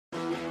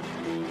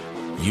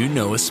You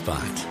know a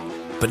spot,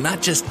 but not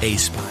just a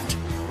spot,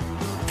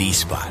 the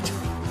spot.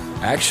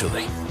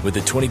 Actually, with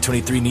the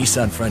 2023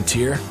 Nissan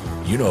Frontier,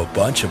 you know a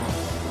bunch of them.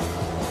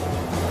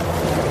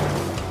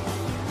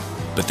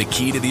 But the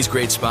key to these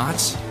great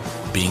spots?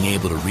 Being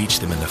able to reach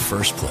them in the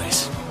first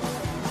place.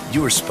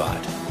 Your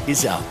spot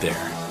is out there.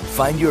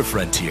 Find your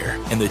Frontier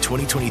in the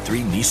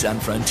 2023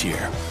 Nissan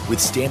Frontier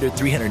with standard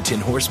 310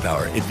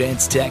 horsepower,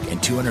 advanced tech,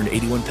 and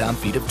 281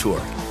 pound-feet of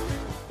torque.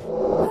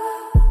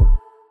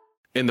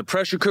 In the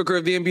pressure cooker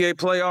of the NBA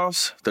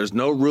playoffs, there's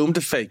no room to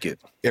fake it.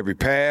 Every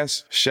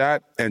pass,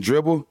 shot, and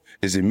dribble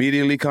is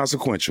immediately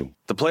consequential.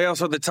 The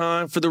playoffs are the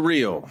time for the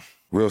real.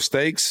 Real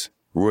stakes,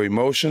 real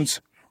emotions,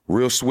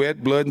 real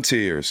sweat, blood, and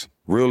tears.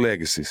 Real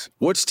legacies.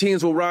 Which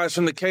teams will rise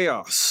from the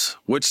chaos?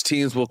 Which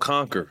teams will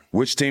conquer?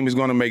 Which team is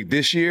going to make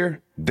this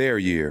year their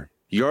year?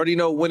 You already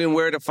know when and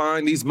where to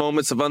find these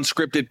moments of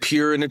unscripted,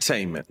 pure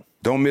entertainment.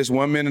 Don't miss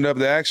 1 minute of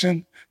the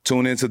action.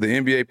 Tune into the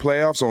NBA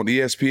playoffs on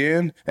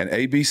ESPN and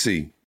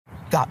ABC.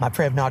 Got my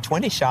Prevnar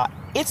 20 shot.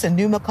 It's a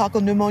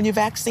pneumococcal pneumonia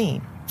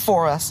vaccine.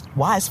 For us,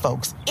 wise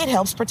folks, it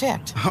helps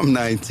protect. I'm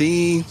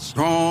 19,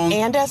 strong.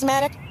 And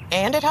asthmatic,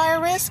 and at higher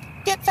risk.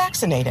 Get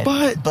vaccinated.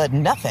 But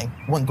nothing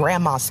when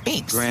grandma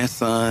speaks.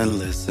 Grandson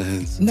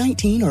listens.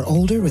 19 or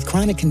older with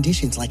chronic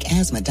conditions like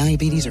asthma,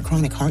 diabetes, or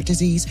chronic heart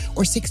disease,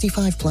 or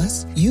 65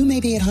 plus, you may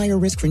be at higher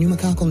risk for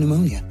pneumococcal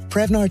pneumonia.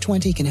 Prevnar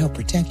 20 can help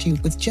protect you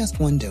with just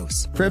one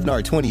dose.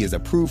 Prevnar 20 is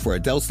approved for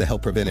adults to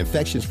help prevent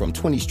infections from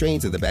 20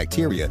 strains of the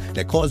bacteria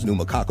that cause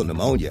pneumococcal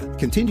pneumonia.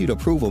 Continued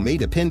approval may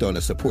depend on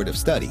a supportive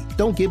study.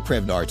 Don't get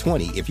Prevnar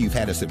 20 if you've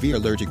had a severe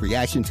allergic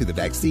reaction to the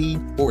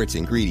vaccine or its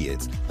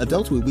ingredients.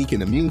 Adults with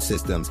weakened immune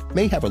systems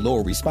may have a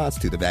lower response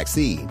to the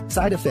vaccine.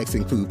 Side effects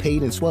include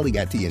pain and swelling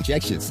at the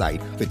injection site,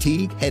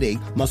 fatigue, headache,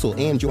 muscle,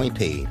 and joint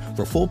pain.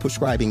 For full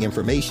prescribing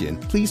information,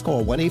 please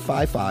call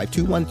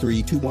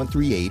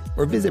 1-855-213-2138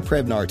 or visit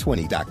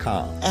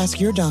Prevnar20.com.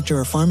 Ask your doctor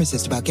or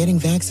pharmacist about getting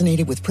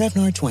vaccinated with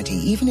Prevnar 20,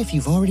 even if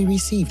you've already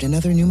received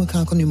another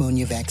pneumococcal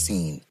pneumonia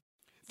vaccine.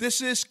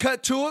 This is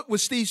Cut to It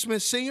with Steve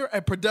Smith Sr.,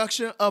 a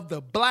production of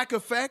The Black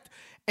Effect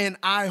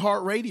and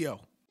iHeartRadio.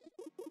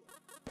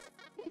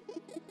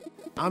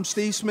 I'm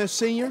Steve Smith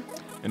Sr.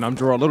 And I'm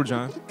Gerard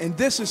Littlejohn. And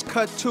this is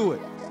Cut to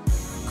It.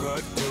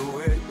 Cut to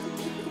it,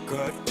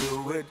 cut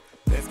to it,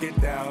 let's get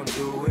down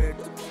to it,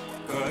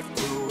 cut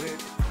to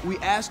it. We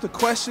ask the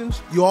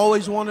questions you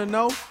always want to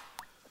know,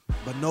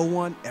 but no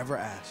one ever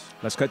asks.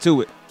 Let's cut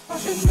to it.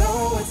 You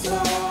know it's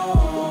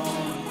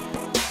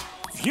on.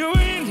 If you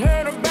ain't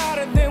heard about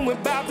it, then we're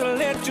about to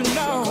let you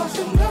know. Cause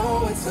you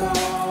know it's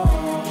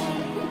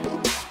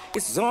on.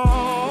 It's on.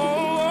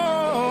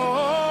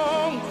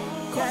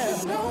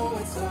 Cause you know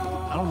it's on.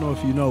 I don't know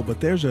if you know, but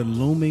there's a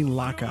looming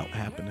lockout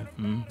happening.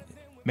 Mm-hmm.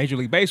 Major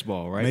League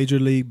Baseball, right? Major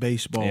League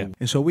Baseball. Yeah.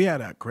 And so we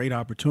had a great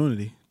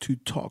opportunity to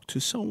talk to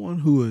someone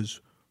who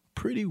is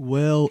pretty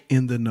well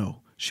in the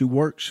know. She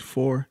works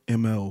for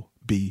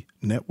MLB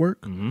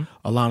Network,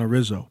 Alana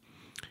Rizzo.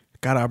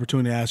 Got an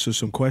opportunity to ask her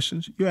some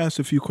questions. You asked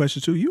a few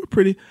questions too.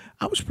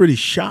 I was pretty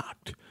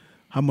shocked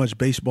how much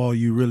baseball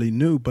you really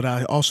knew, but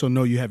I also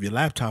know you have your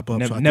laptop up.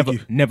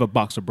 Never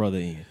box a brother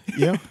in.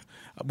 Yeah?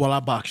 Well,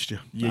 I boxed you.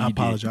 Yeah, I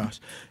apologize.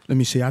 Let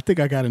me see. I think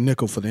I got a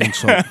nickel for the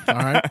insult. All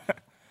right?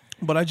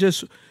 But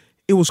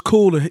it was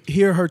cool to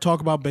hear her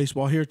talk about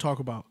baseball, hear her talk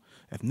about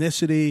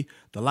ethnicity,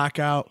 the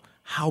lockout,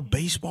 how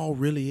baseball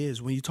really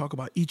is. When you talk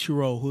about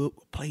Ichiro, who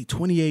played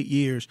 28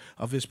 years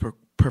of his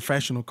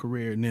professional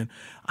career, and then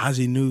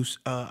Ozzie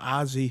Newsome,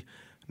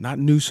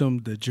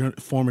 the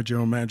former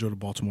general manager of the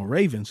Baltimore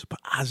Ravens, but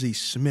Ozzie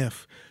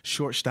Smith,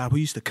 shortstop, who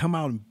used to come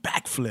out and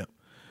backflip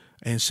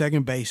and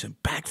second base and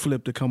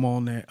backflip to come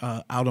on there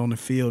out on the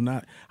field.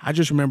 I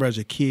just remember as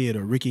a kid,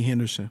 or Ricky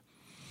Henderson,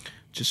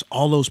 just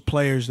all those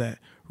players that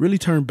really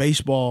turned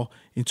baseball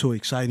into an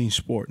exciting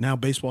sport. Now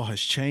baseball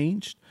has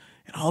changed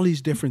and all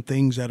these different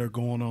things that are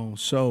going on.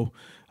 So,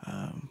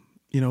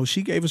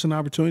 she gave us an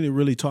opportunity to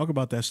really talk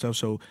about that stuff.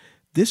 So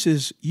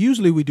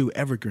usually we do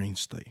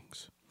evergreens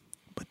things,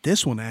 but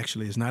this one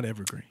actually is not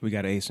evergreen. We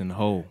got an ace in the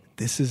hole.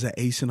 This is an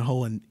ace in the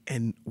hole, and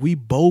we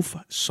both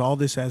saw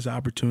this as an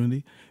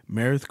opportunity.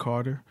 Meredith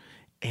Carter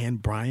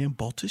and Brian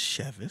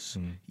Baltashevitz.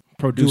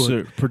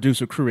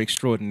 Producer crew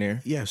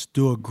extraordinaire. Yes,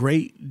 do a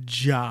great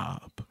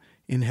job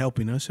in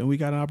helping us, and we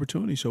got an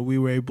opportunity. So we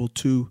were able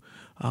to,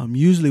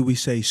 usually we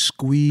say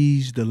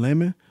squeeze the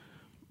lemon.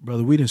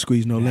 Brother, we didn't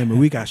squeeze no lemon.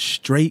 We got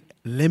straight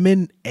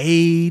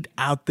lemonade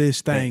out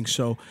this thing.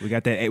 So we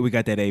got that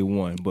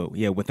A1. But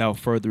yeah, without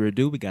further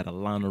ado, we got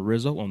Alana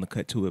Rizzo on the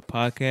Cut to It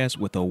podcast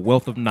with a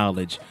wealth of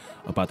knowledge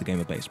about the game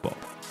of baseball.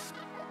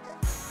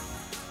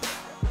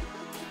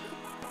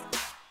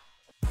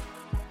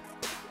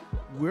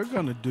 We're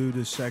going to do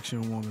this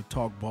section when we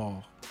talk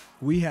ball.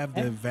 We have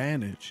the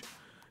advantage.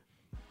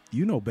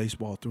 You know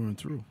baseball through and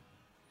through.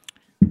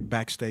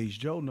 Backstage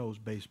Joe knows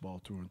baseball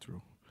through and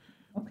through.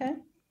 Okay.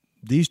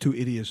 These two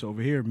idiots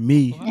over here,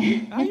 me.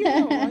 How you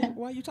know?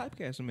 Why you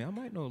typecasting me? I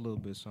might know a little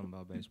bit something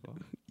about baseball.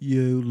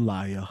 You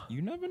liar.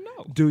 You never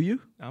know. Do you?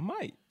 I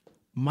might.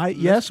 Might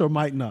yes or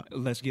might not?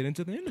 Let's get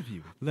into the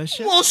interview.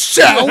 Well,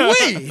 shall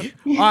we?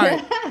 All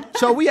right.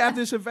 So we have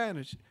this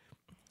advantage.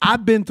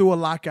 I've been through a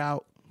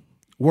lockout,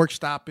 work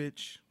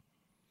stoppage,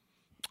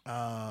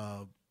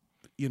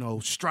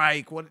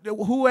 strike,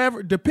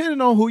 whoever, depending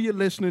on who you're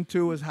listening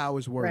to is how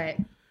it's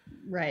working.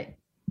 Right.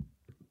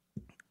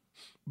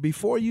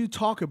 Before you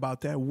talk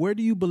about that, where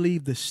do you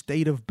believe the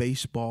state of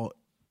baseball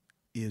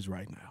is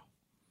right now?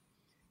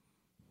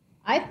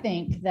 I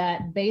think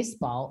that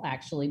baseball,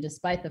 actually,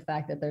 despite the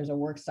fact that there's a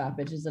work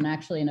stoppage, is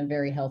actually in a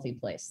very healthy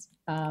place.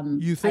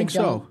 You think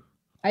so?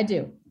 I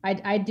do.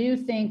 I do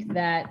think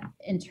that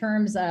in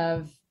terms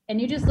of, and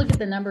you just look at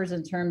the numbers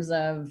in terms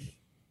of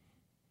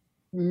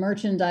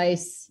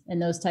merchandise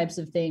and those types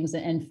of things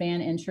and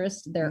fan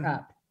interest, they're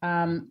up.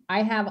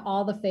 I have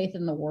all the faith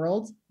in the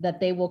world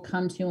that they will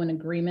come to an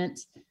agreement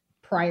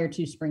prior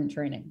to spring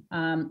training.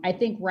 I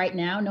think right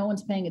now, no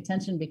one's paying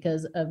attention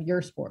because of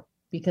your sport,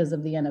 because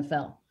of the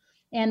NFL.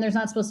 And there's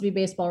not supposed to be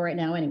baseball right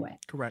now anyway.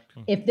 Correct.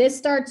 If this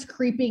starts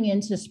creeping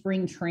into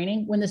spring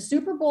training, when the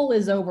Super Bowl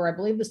is over, I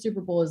believe the Super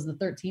Bowl is the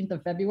 13th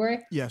of February.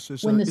 Yes.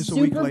 When the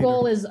Super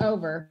Bowl is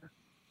over,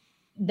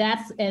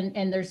 that's,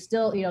 and there's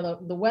still,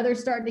 the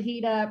weather's starting to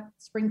heat up,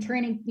 spring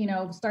training,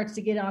 starts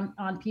to get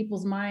on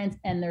people's minds,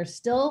 and there's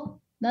still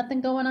nothing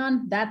going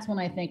on. That's when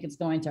I think it's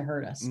going to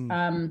hurt us.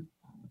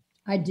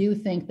 I do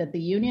think that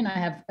the union, I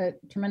have a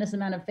tremendous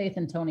amount of faith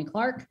in Tony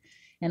Clark,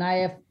 and I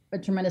have a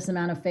tremendous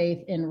amount of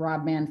faith in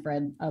Rob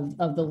Manfred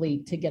of the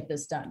league to get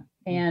this done.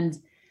 And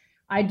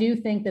I do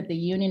think that the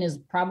union is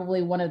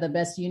probably one of the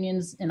best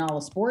unions in all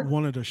of sports.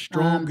 One of the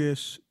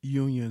strongest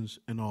unions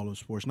in all of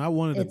sports. Not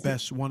one of the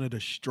best, one of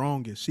the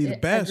strongest. See,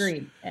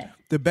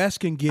 the best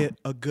can get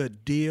a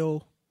good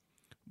deal,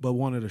 but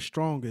one of the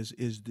strongest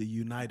is the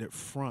united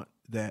front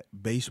that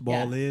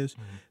baseball is,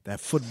 that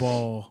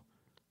football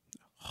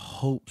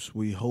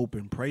we hope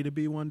and pray to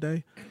be one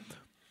day.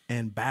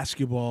 And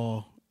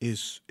basketball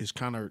is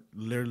kind of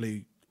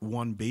literally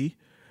 1B,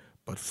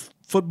 but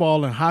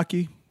football and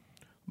hockey,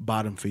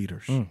 bottom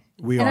feeders.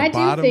 We are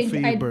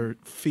bottom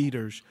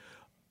feeders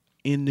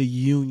in the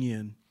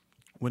union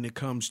when it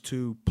comes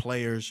to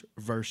players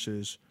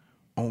versus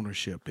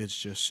ownership. It's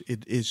just,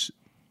 it is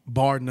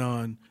bar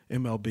none.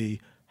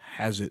 MLB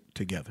has it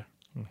together.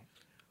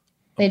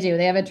 They do.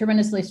 They have a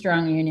tremendously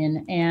strong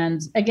union.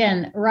 And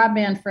again, Rob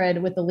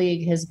Manfred with the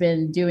league has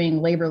been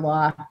doing labor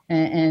law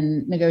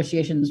and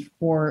negotiations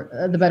for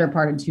the better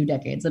part of 2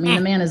 decades. I mean,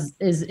 the man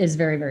is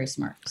very, very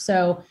smart.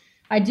 So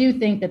I do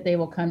think that they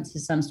will come to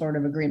some sort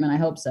of agreement. I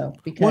hope so.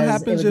 Because what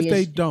happens if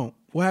they don't?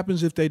 What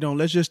happens if they don't?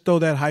 Let's just throw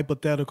that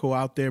hypothetical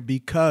out there,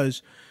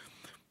 because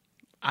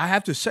I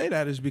have to say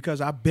that is because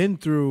I've been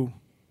through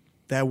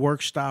that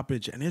work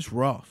stoppage, and it's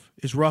rough.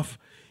 It's rough.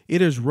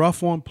 It is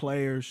rough on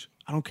players.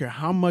 I don't care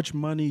how much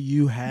money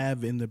you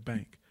have in the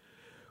bank.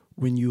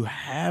 When you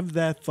have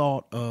that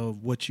thought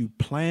of what you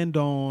planned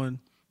on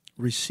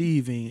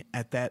receiving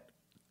at that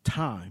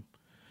time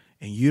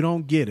and you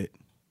don't get it,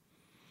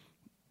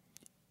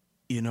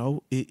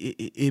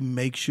 it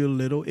makes you a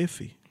little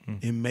iffy.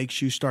 It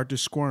makes you start to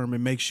squirm. It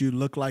makes you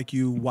look like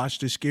you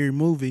watched a scary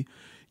movie.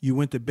 You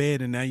went to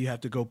bed and now you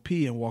have to go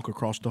pee and walk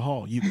across the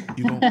hall. You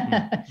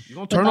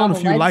don't turn on a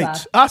few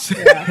lights. All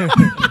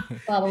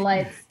the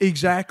lights.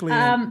 Exactly.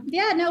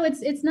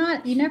 It's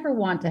not. You never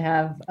want to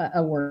have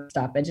a work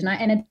stoppage,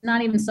 and it's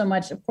not even so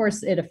much. Of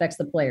course, it affects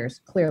the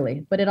players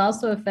clearly, but it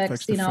also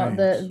affects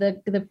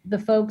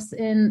the folks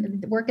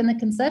in work in the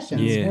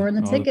concessions or in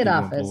the ticket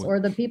office or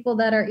the people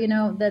that are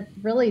that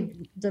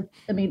really.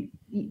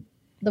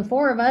 The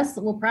 4 of us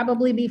will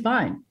probably be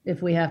fine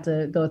if we have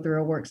to go through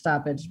a work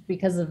stoppage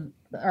because of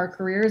our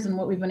careers and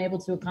what we've been able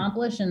to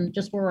accomplish and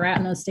just where we're at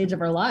in the stage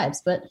of our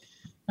lives. But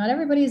not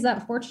everybody is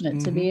that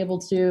fortunate to be able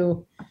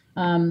to,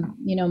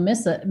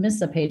 miss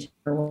a paycheck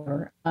or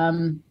whatever.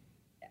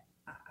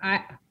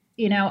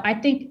 I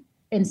think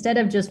instead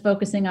of just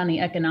focusing on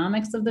the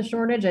economics of the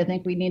shortage, I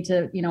think we need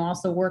to,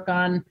 also work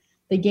on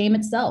the game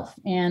itself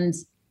and,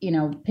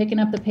 picking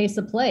up the pace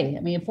of play. I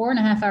mean,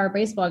 4.5-hour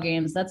baseball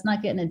games, that's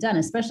not getting it done,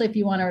 especially if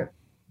you want to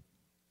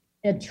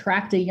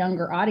attract a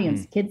younger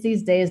audience. Kids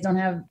these days don't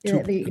have, they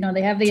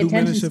have the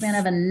attention span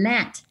of a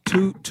gnat.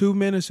 2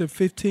 minutes and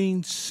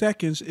 15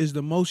 seconds is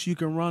the most you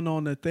can run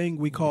on the thing.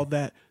 We call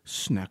that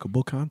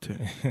snackable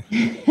content.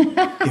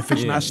 If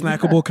it's not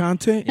snackable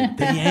content,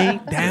 they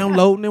ain't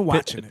downloading and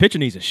watching it. The pitcher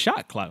needs a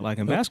shot clock like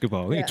in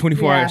basketball. We need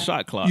 24-hour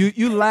shot clock.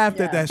 You laughed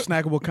at that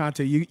snackable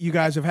content. You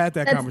guys have had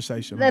that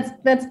conversation.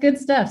 That's good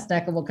stuff,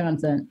 snackable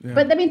content. Yeah.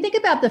 But I mean, think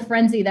about the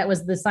frenzy that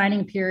was the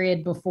signing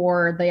period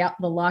before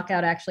the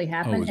lockout actually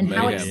happened and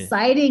how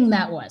exciting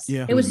that was.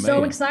 Yeah. It was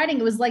so exciting.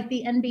 It was like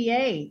the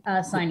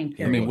NBA signing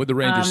period. I mean, would the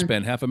Rangers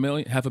spend $500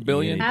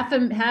 million?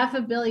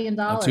 $500 million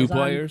on 2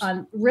 players?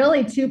 On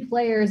really 2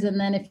 players. And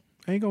then if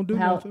ain't gonna do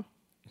nothing.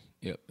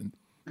 Yep.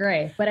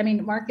 Great. But I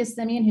mean, Marcus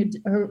Semien,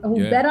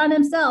 who bet on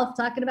himself,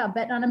 talking about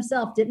betting on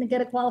himself, didn't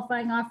get a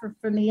qualifying offer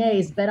from the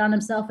A's, bet on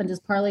himself and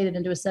just parlayed it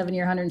into a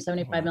 7-year,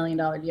 $175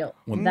 million deal.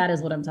 That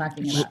is what I'm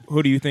talking about.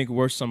 Who do you think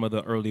were some of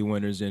the early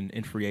winners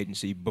in free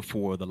agency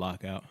before the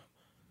lockout?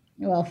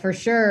 Well, for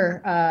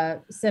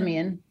sure,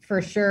 Simeon,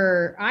 for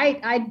sure.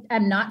 I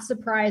am not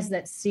surprised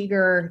that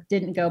Seager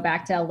didn't go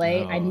back to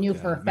LA. I knew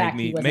for a fact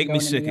he wasn't going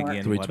to New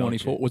York.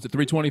 324. Was it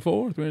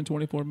 324?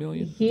 324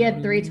 million? He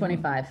had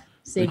 325.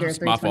 Seager,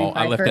 It's my 325. fault.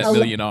 I left that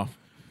million off.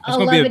 That's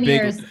gonna be a 11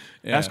 big. years.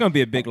 That's going to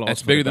be a big loss.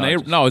 It's bigger than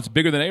it's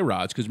bigger than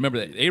A-Rod's, because remember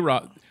that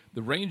A-Rod,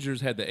 the Rangers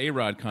had the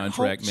A-Rod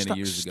contract many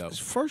years ago.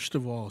 First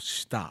of all,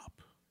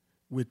 stop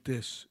with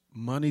this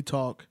money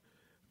talk,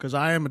 because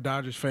I am a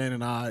Dodgers fan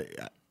and I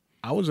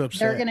was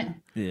upset. They're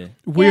gonna,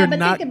 We're but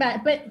not. think about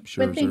it.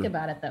 But think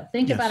about it though.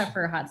 Think about it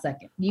for a hot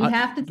second. You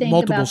have to think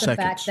multiple about the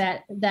fact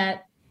seconds.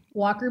 that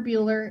Walker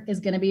Buehler is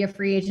going to be a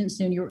free agent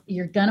soon.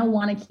 You're gonna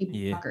want to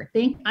keep Walker.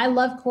 I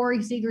love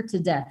Corey Seager to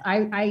death.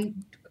 I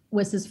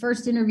was his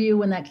first interview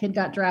when that kid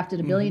got drafted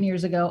a billion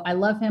years ago. I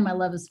love him. I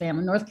love his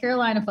family. North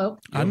Carolina folk.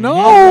 I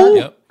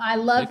know. I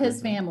love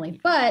his family,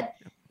 but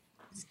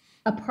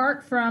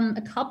apart from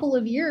a couple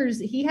of years,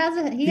 he has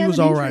an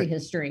injury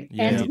history.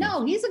 Yeah. And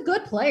no, he's a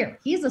good player.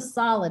 He's a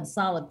solid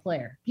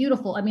player.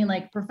 Beautiful. I mean,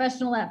 like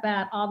professional at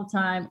bat all the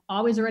time,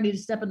 always ready to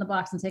step in the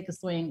box and take a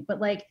swing.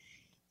 But like,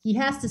 he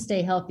has to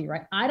stay healthy,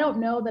 right? I don't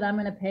know that I'm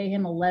going to pay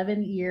him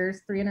 11 years,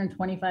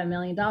 $325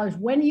 million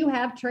when you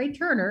have Trey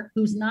Turner,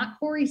 who's not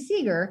Corey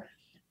Seager,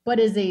 but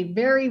is a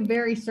very,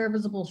 very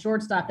serviceable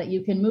shortstop that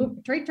you can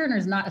move. Trey Turner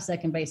is not a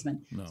second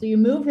baseman. No. So you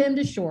move him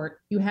to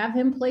short, you have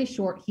him play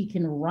short. He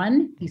can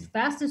run. He's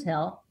fast as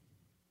hell.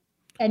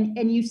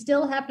 And you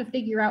still have to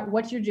figure out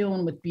what you're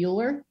doing with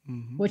Buehler,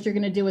 what you're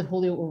going to do with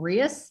Julio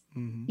Urias.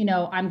 You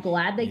know, I'm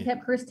glad they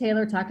kept Chris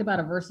Taylor, talk about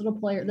a versatile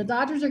player. The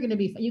Dodgers are going to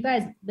be, you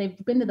guys, they've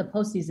been to the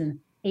postseason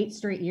 9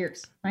 straight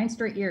years.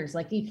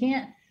 Like you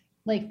can't,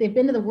 like they've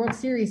been to the World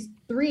Series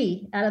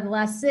 3 out of the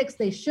last 6.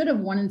 They should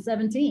have won in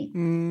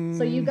 17.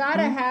 So you got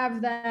to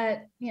have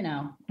that, you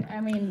know,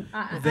 I mean,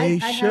 I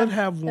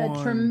have won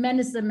a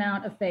tremendous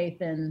amount of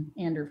faith in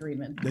Andrew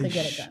Friedman to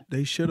get it done.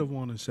 They should have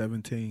won in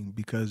 17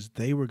 because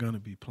they were going to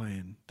be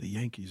playing the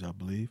Yankees, I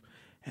believe,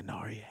 and I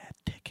already had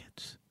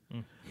tickets.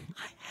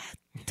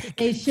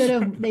 They should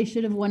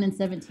have won in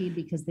 17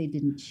 because they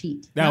didn't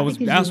cheat. That's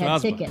what I was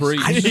about.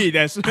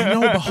 I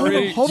know, but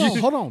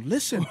hold on.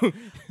 Listen,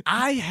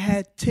 I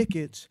had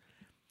tickets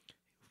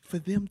for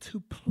them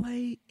to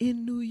play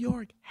in New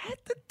York. Had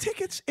the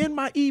tickets in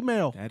my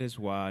email. That is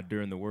why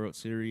during the World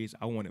Series,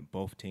 I wanted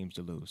both teams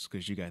to lose,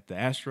 because you got the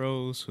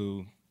Astros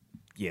who.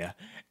 Yeah,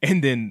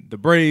 and then the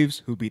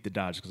Braves who beat the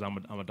Dodgers, because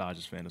I'm a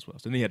Dodgers fan as well.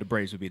 So then you had the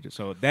Braves who beat it.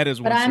 So that is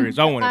one series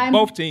I wanted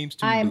both teams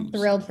to lose. I'm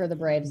thrilled for the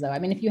Braves, though. I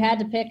mean, if you had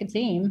to pick a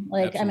team,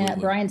 like Absolutely. I mean,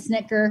 Brian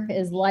Snitker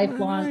is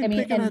lifelong. I mean,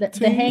 and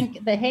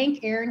the Hank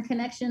Aaron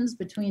connections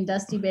between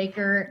Dusty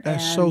Baker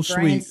That's and so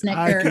Brian sweet.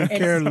 Snitker. I can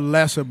care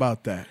less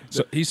about that.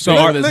 So he's so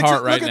hard his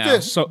heart right now. Look at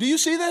this. So, do you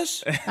see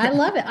this? I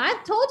love it. I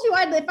told you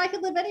if I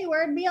could live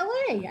anywhere, it'd be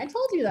LA. I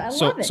told you that. I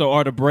love it. So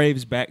are the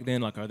Braves back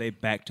then? Like, are they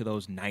back to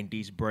those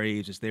 '90s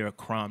Braves? Is there a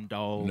Crom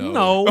Dog?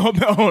 No.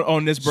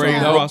 on this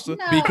Braves roster?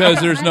 No,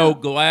 because there's no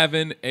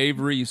Glavine,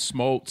 Avery,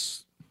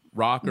 Smoltz,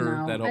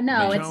 Rocker.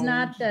 No, it's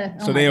not the.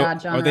 So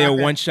are they a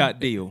one-shot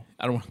deal?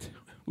 I don't want to.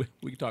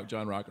 We can talk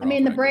John Rocker. I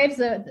mean, the Braves.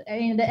 The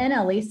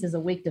NL East is a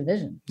weak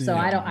division, so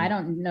I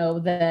don't know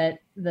that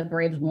the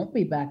Braves won't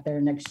be back there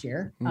next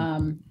year.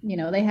 You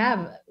know, they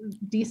have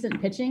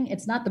decent pitching.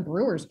 It's not the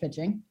Brewers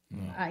pitching.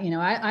 You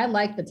know, I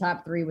like the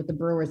top 3 with the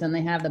Brewers, and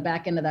they have the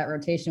back end of that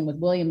rotation with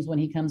Williams when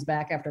he comes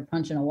back after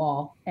punching a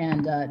wall,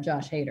 and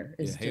Josh Hader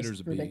is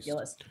just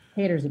ridiculous.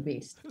 Hader's a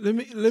beast. Let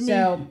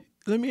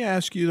me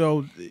ask you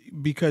though,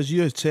 because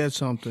you had said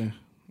something,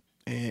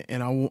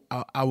 and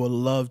I would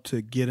love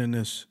to get in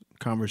this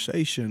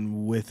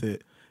conversation with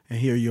it and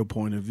hear your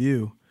point of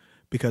view,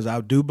 because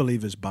I do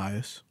believe it's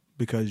biased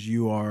because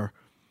you are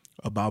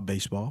about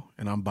baseball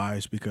and I'm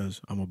biased because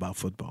I'm about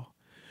football.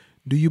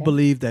 Do you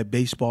believe that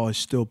baseball is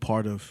still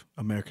part of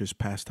America's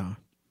pastime?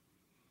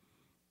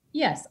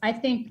 Yes, I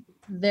think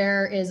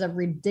there is a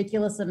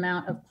ridiculous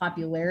amount of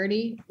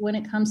popularity when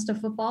it comes to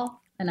football,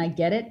 and I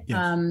get it.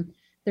 Yes.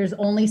 There's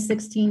only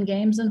 16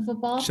 games in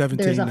football.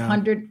 17 There's now.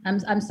 100.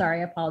 I'm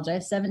sorry, I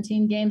apologize.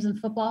 17 games in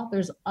football.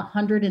 There's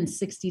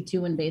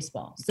 162 in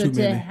baseball. So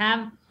to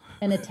have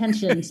an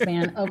attention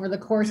span over the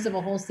course of a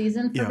whole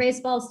season for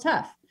baseball is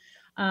tough.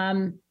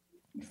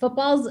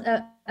 Football's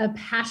a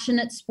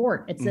passionate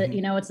sport. It's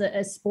it's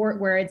a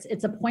sport where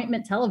it's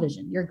appointment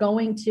television. You're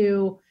going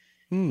to,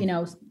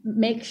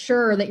 make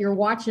sure that you're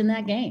watching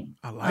that game.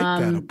 I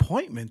like that,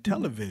 appointment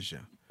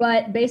television.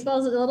 But baseball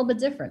is a little bit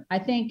different. I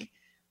think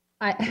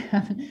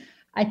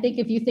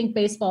if you think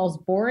baseball is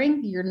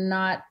boring,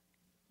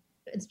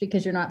 it's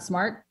because you're not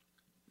smart.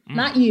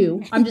 Not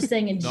you. I'm just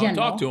saying in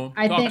general. Talk to him.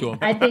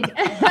 I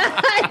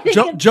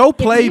think Joe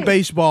played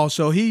baseball,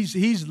 so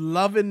he's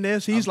loving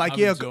this. He's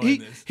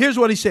here's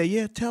what he said.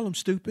 Yeah, tell him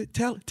stupid.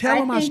 Tell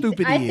him how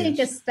stupid he is. I think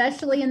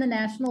especially in the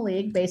National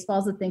League,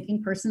 baseball's a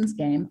thinking person's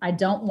game. I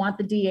don't want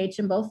the DH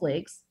in both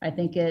leagues. I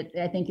think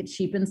it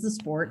cheapens the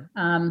sport.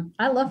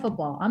 I love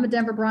football. I'm a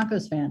Denver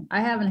Broncos fan.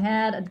 I haven't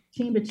had a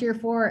team to cheer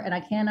for, and I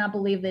cannot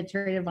believe they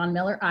traded Von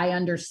Miller. I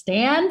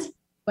understand,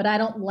 but I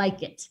don't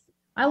like it.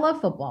 I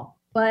love football,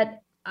 but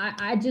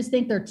I just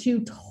think they're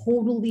two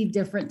totally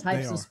different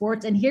types of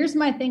sports. And here's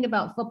my thing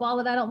about football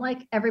that I don't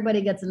like.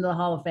 Everybody gets into the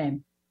Hall of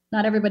Fame.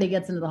 Not everybody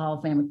gets into the Hall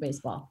of Fame with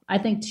baseball. I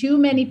think too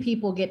many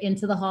people get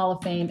into the Hall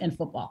of Fame in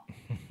football.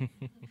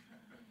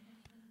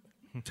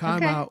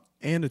 Timeout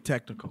and a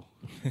technical.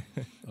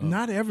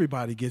 Not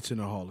everybody gets in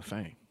the Hall of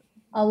Fame.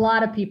 A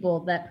lot of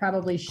people that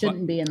probably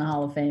shouldn't be in the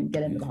Hall of Fame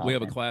get into the Hall of Fame. We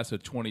have a class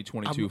of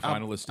 2022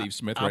 finalist Steve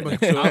Smith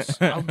right now.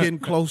 I'm getting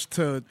close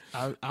to.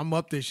 I'm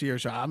up this year,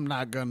 so I'm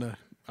not gonna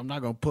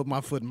put my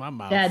foot in my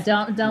mouth. Yeah,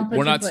 don't. Put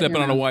We're not stepping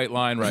on a white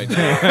line right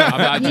now.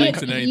 I'm not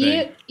jinxing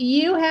anything.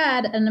 You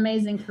had an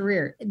amazing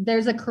career.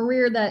 There's a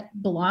career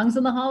that belongs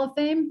in the Hall of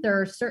Fame.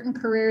 There are certain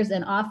careers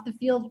and off the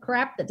field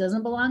crap that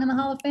doesn't belong in the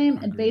Hall of Fame.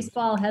 And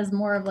baseball has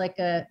more of like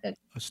a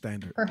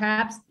standard,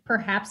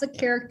 perhaps a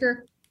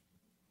character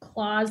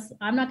clause.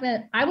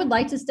 I would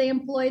like to stay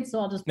employed, so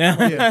I'll just.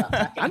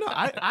 I know.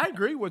 I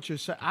agree what you're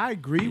saying. I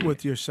agree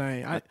with you're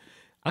saying. I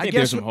think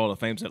there's some Hall of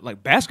Fames that,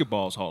 like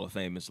basketball's Hall of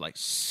Fame is like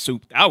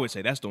soup. I would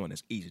say that's the one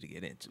that's easy to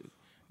get into.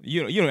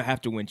 You don't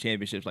have to win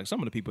championships. Like some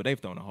of the people they've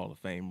thrown a Hall of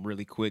Fame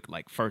really quick,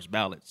 like first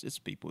ballots. It's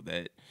people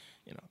that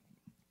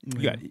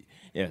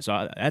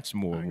So that's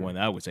more one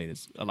that I would say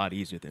that's a lot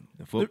easier than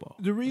football.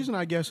 The reason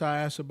I guess I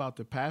asked about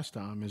the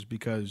pastime is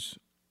because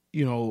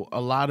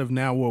a lot of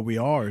now where we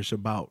are is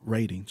about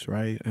ratings,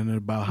 right, and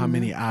about how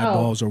many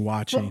eyeballs are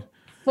watching.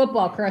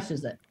 Football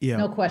crushes it. Yeah,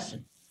 no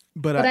question.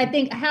 But I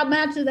think how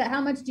much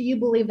do you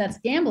believe that's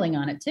gambling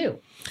on it too?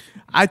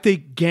 I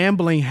think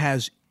gambling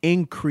has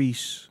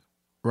increased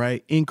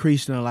in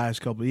the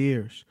last couple of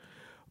years.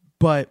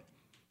 But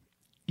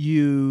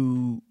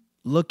you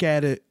look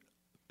at it,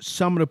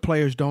 some of the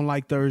players don't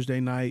like Thursday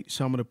night,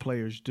 some of the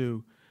players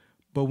do.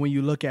 But when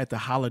you look at the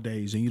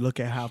holidays and you look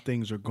at how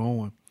things are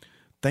going,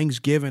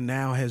 Thanksgiving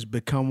now has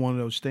become one of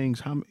those things.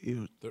 How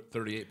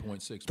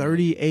 38.6.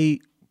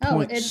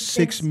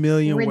 38.6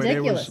 million, where there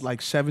ridiculous. was like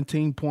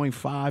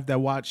 17.5 that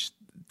watched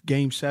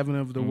Game 7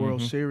 of the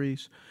World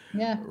Series.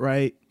 Yeah.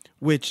 Right?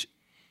 Which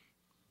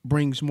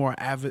brings more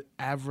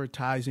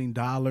advertising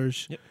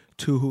dollars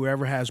to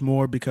whoever has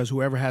more, because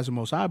whoever has the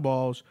most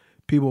eyeballs,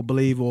 people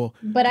believe will.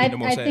 But I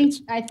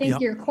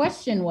think your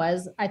question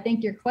was,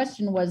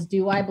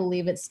 do I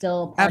believe it's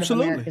still part of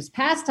America's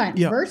pastime?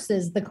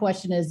 Versus the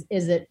question is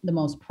it the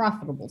most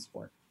profitable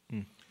sport?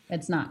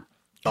 It's not.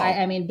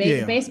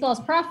 Baseball is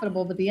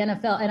profitable, but the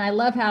NFL, and I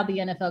love how the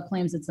NFL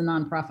claims it's a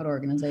nonprofit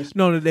organization.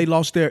 No, they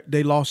lost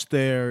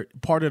their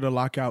part of the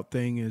lockout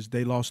thing is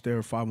they lost their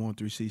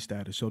 501(c)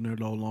 status, so they're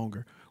no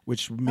longer.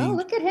 Which means,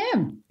 look at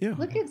him! Yeah,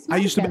 look at.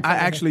 I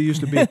actually used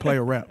to be a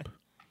player rep.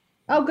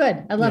 Oh,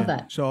 good! I love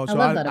that. So I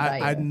love that about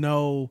you. I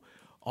know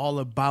all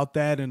about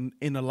that, and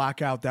in the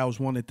lockout, that was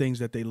one of the things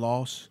that they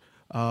lost.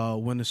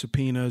 When the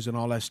subpoenas and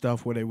all that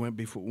stuff, where when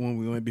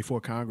we went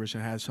before Congress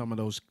and had some of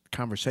those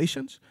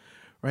conversations.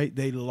 Right,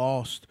 they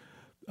lost.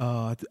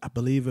 I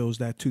believe it was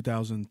that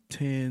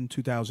 2010,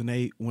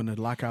 2008 when the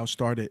lockout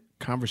started.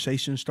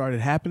 Conversations started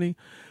happening.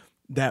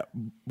 That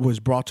was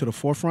brought to the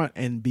forefront,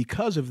 and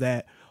because of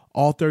that,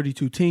 all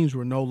 32 teams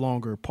were no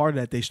longer part of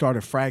that. They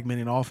started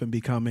fragmenting off and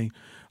becoming,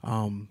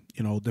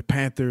 the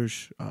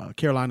Panthers,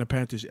 Carolina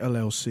Panthers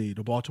LLC,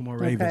 the Baltimore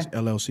Ravens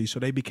LLC. So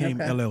they became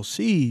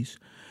LLCs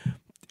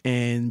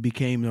and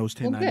became those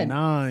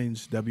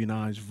 1099s,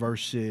 W-9s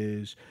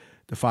versus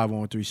the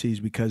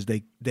 501(c)(3)s, because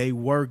they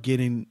were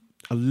getting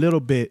a little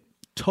bit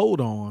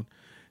told on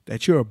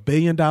that you're a $1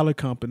 billion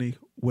company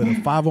with a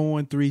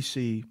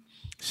 501(c)(3)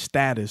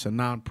 status, a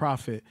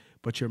nonprofit,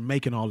 but you're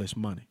making all this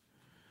money.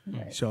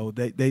 Right. So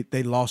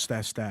they lost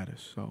that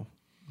status. So,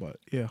 but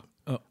yeah,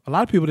 a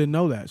lot of people didn't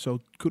know that.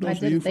 So kudos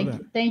to you for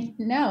that.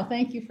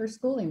 Thank you for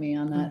schooling me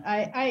on that.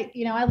 I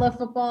love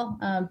football.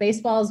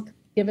 Baseball's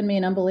given me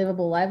an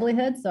unbelievable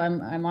livelihood. So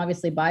I'm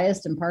obviously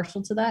biased and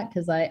partial to that,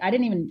 because I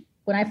didn't even.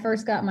 When I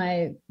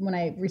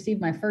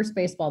received my first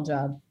baseball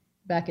job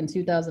back in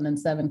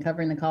 2007,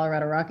 covering the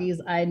Colorado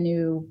Rockies, I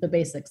knew the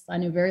basics. I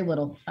knew very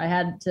little. I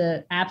had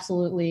to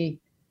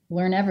absolutely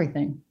learn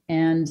everything.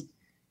 And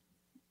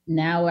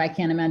now I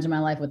can't imagine my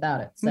life without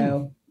it.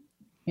 So,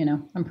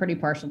 I'm pretty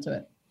partial to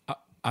it.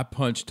 I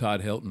punched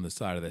Todd Hilton in the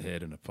side of the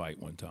head in a fight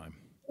one time.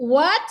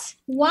 What?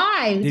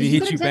 Why? Did he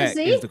hit you back?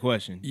 Is the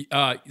question. You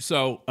got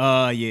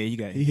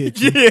it. He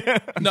hit you.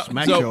 No,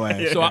 smacked your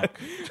ass. So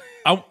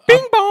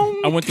Bing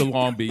bong. I went to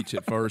Long Beach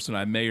at first, and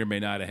I may or may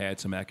not have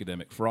had some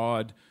academic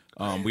fraud.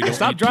 We don't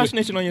Stop dry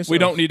snitching on yourself. We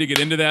don't need to get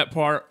into that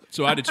part.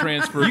 So I had to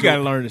transfer. You got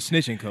to learn the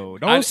snitching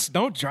code.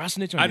 Don't dry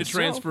snitch on yourself. I had to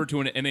transfer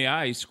to an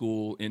NAIA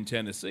school in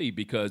Tennessee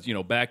because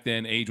back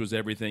then age was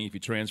everything. If you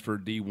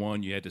transferred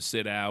D1, you had to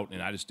sit out,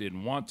 and I just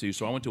didn't want to.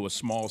 So I went to a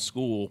small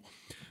school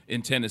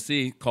in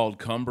Tennessee called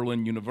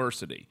Cumberland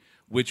University,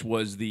 which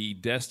was the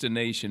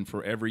destination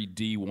for every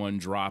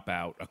D1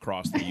 dropout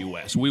across the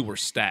U.S. We were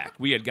stacked.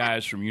 We had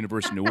guys from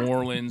University of New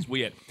Orleans.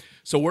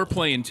 So we're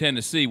playing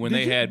Tennessee when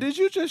they had. Did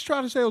you just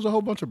try to say it was a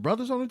whole bunch of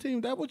brothers on the team?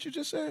 Is that what you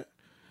just said?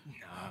 No.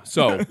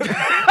 So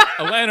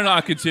Atlanta and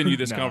I continue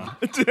this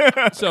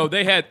conversation. So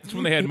that's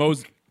when they had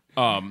Mosiello,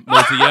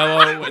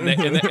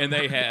 and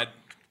they had.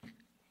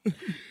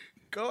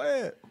 Go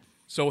ahead.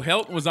 So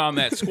Helton was on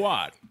that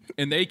squad,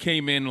 and they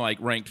came in like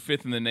ranked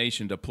 5th in the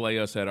nation to play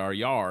us at our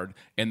yard,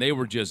 and they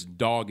were just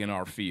dogging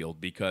our field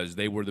because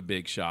they were the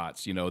big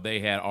shots. You know,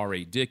 they had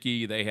R.A.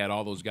 Dickey, they had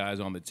all those guys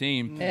on the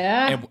team.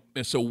 Yeah.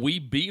 And so we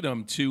beat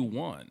them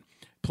 2-1.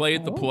 Play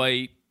at the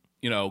plate,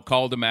 you know,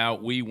 called them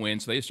out, we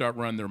win. So they start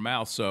running their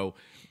mouth. So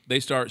they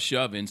start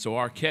shoving. So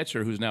our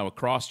catcher, who's now a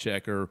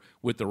cross-checker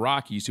with the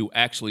Rockies, who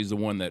actually is the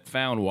one that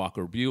found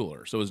Walker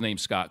Buehler. So his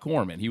name's Scott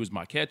Corman. He was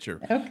my catcher.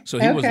 Okay. So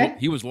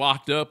he was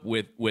locked up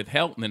with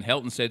Helton, and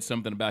Helton said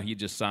something about he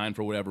just signed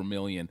for whatever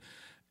million.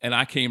 And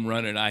I came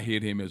running, and I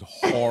hit him as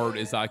hard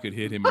as I could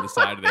hit him in the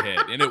side of the head.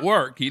 And it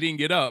worked. He didn't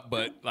get up,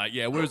 but,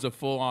 it was a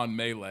full-on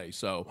melee.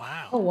 So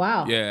wow. Oh,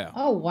 wow. Yeah.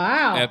 Oh,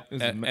 wow.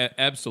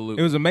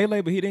 Absolutely. It was a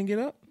melee, but he didn't get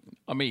up?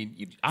 I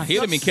mean, I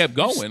hit him and kept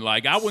going.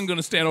 Like, I wasn't going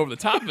to stand over the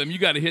top of him. You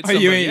got to hit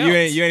somebody you else.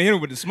 ain't hit him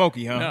with the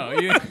smoky, huh? No,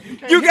 you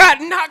got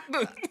knocked.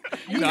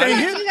 You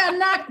got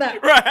knocked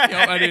up. Right. You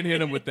know, I didn't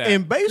hit him with that.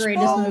 In baseball,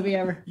 Greatest movie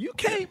ever. You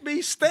can't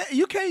be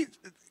strike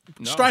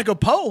a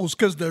pose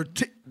because they're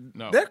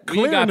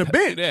clearing the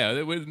bench.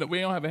 Yeah, we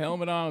don't have a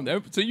helmet on.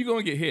 So you're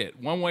going to get hit.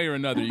 One way or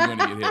another, you're going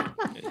to get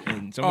hit.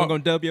 And someone's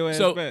going to dub your ass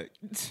back.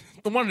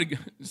 I wanted to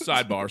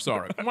sidebar,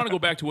 sorry. I want to go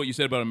back to what you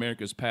said about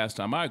America's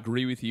pastime. I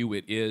agree with you.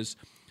 It is.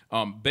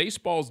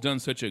 Baseball's done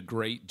such a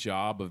great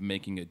job of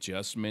making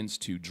adjustments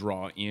to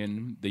draw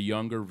in the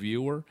younger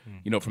viewer,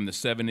 from the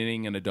 7th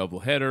inning and a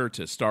doubleheader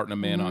to starting a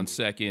man on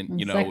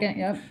second,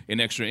 in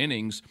extra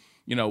innings.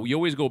 You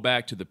always go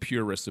back to the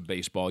purists of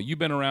baseball. You've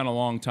been around a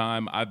long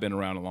time. I've been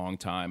around a long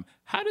time.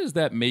 How does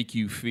that make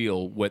you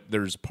feel?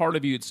 There's part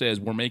of you that says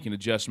we're making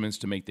adjustments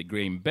to make the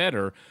game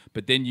better,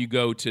 but then you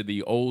go to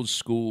the old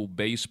school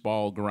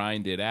baseball,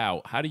 grind it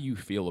out. How do you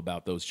feel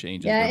about those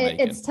changes? Yeah,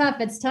 it's tough.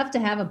 It's tough to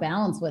have a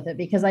balance with it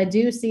because I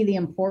do see the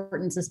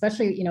importance,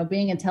 especially,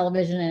 being in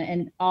television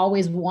and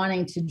always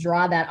wanting to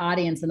draw that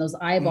audience and those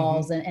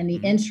eyeballs and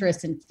the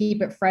interest and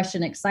keep it fresh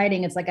and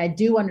exciting. It's like, I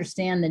do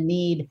understand the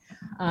need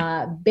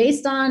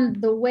based on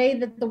the way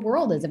that the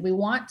world is. If we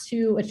want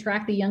to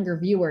attract the younger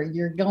viewer,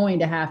 you're going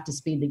to have to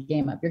speed the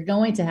game up. You're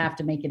going to have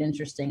to make it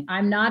interesting.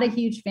 I'm not a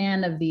huge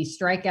fan of the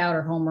strikeout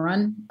or home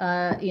run.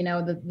 I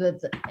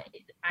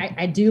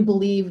do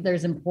believe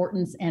there's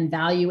importance and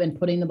value in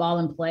putting the ball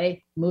in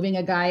play, moving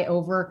a guy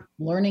over,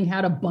 learning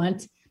how to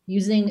bunt,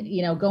 using,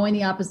 going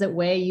the opposite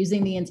way,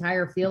 using the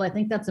entire field. I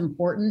think that's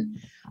important.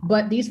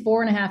 But these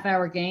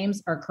 4.5-hour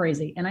games are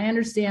crazy. And I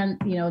understand,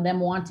 them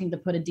wanting to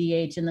put a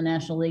DH in the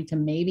National League to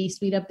maybe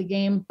speed up the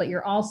game, but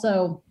you're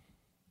also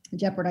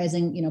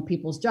jeopardizing,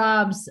 people's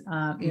jobs.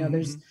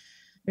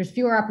 There's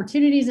fewer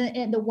opportunities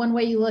in the one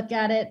way you look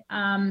at it.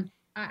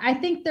 I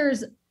think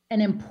there's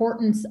an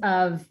importance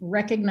of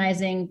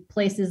recognizing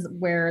places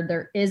where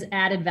there is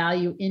added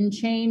value in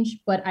change,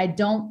 but I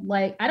don't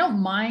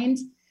mind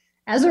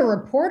as a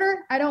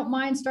reporter, I don't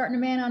mind starting a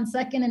man on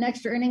second in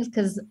extra innings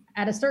because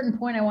at a certain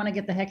point I want to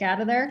get the heck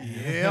out of there.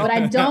 Yeah. But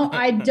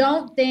I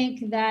don't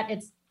think that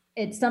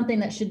it's something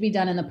that should be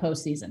done in the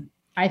postseason.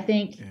 I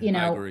think,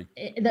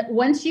 that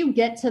once you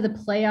get to the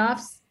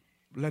playoffs,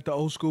 let the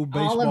old school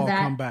baseball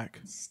come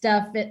back.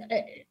 Stuff,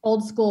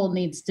 old school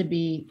needs to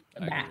be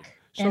back.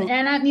 So,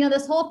 and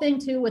this whole thing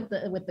too with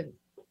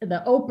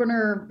the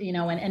opener,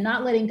 and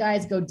not letting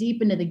guys go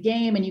deep into the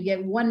game, and you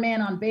get one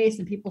man on base,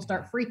 and people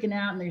start freaking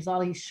out, and there's all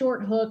these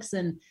short hooks.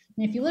 And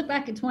if you look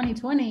back at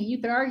 2020, you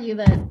could argue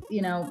that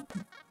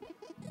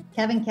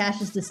Kevin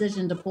Cash's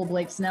decision to pull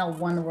Blake Snell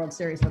won the World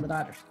Series for the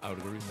Dodgers. I would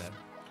agree with that.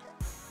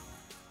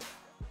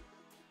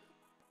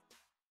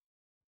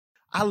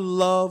 I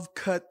love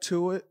Cut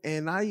to It,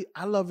 and I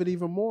love it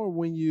even more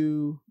when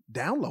you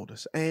download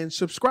us and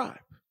subscribe.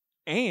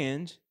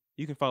 And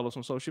you can follow us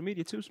on social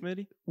media too,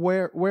 Smitty.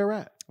 Where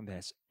at?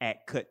 That's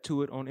at Cut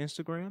to It on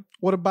Instagram.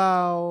 What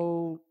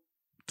about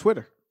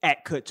Twitter?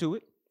 At Cut to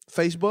It.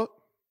 Facebook?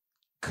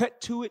 Cut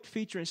to It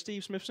featuring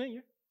Steve Smith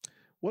Sr.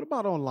 What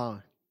about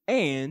online?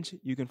 And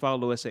you can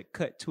follow us at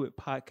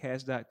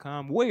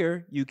cuttoitpodcast.com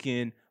where you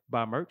can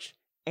buy merch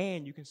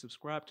and you can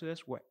subscribe to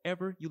us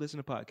wherever you listen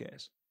to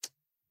podcasts.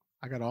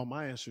 I got all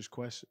my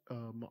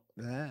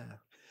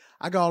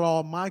I got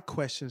all my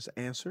questions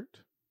answered.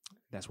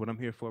 That's what I'm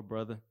here for,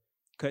 brother.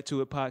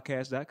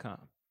 Cuttoitpodcast.com.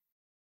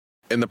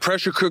 In the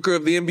pressure cooker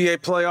of the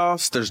NBA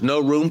playoffs, there's no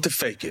room to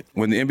fake it.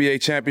 When the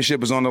NBA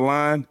championship is on the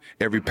line,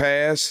 every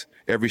pass,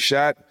 every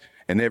shot,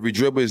 and every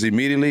dribble is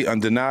immediately,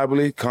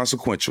 undeniably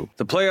consequential.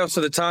 The playoffs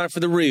are the time for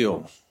the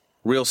real.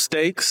 Real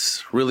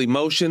stakes, real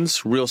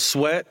emotions, real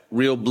sweat,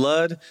 real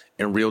blood,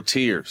 and real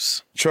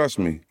tears. Trust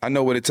me, I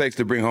know what it takes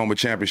to bring home a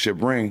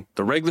championship ring.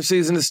 The regular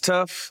season is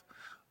tough,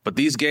 but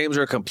these games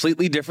are a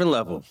completely different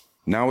level.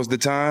 Now is the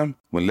time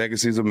when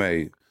legacies are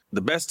made. The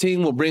best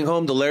team will bring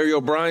home the Larry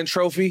O'Brien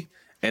Trophy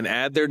and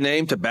add their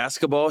name to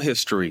basketball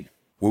history.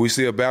 Will we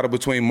see a battle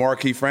between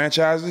marquee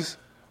franchises,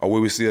 or will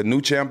we see a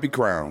new champ be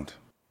crowned?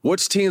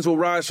 Which teams will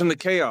rise from the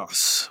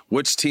chaos?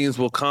 Which teams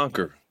will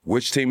conquer?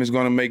 Which team is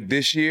going to make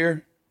this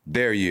year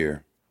their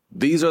year?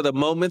 These are the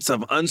moments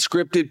of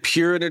unscripted,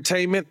 pure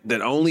entertainment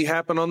that only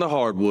happen on the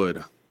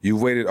hardwood.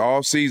 You've waited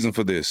all season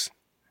for this.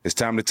 It's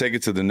time to take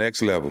it to the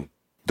next level.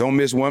 Don't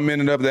miss 1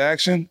 minute of the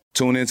action.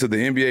 Tune into the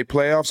NBA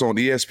playoffs on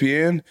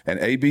ESPN and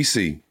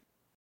ABC.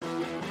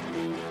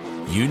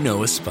 You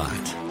know a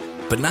spot,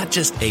 but not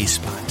just a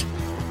spot,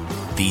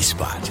 the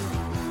spot.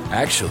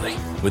 Actually,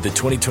 with the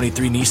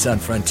 2023 Nissan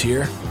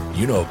Frontier,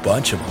 you know a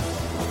bunch of them.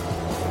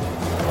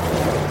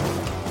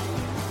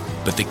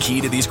 But the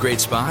key to these great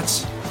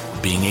spots?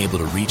 Being able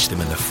to reach them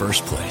in the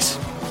first place.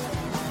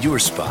 Your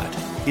spot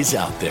is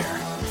out there.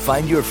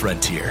 Find your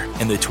Frontier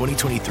in the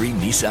 2023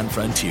 Nissan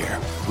Frontier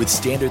with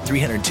standard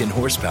 310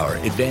 horsepower,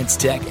 advanced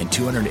tech, and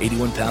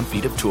 281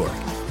 pound-feet of torque.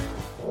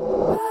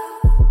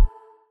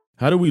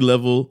 How do we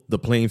level the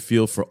playing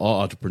field for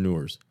all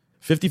entrepreneurs?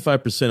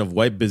 55% of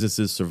white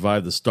businesses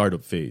survive the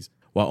startup phase,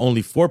 while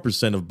only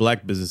 4% of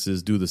black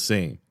businesses do the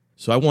same.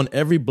 So I want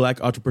every black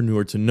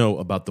entrepreneur to know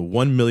about the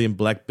 1 Million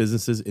Black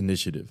Businesses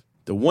Initiative.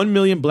 The 1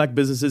 Million Black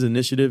Businesses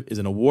Initiative is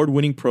an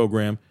award-winning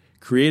program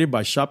created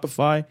by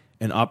Shopify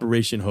and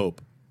Operation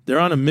Hope. They're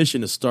on a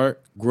mission to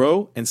start,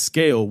 grow, and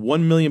scale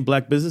 1 million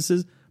black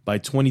businesses by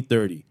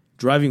 2030,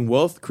 driving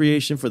wealth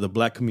creation for the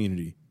black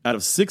community. Out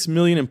of 6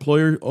 million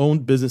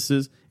employer-owned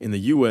businesses in the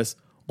U.S.,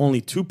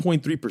 only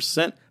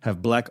 2.3%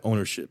 have black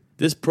ownership.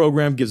 This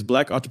program gives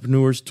black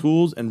entrepreneurs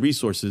tools and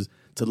resources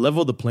to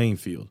level the playing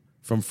field,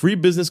 from free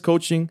business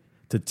coaching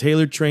to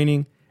tailored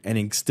training and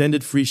an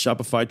extended free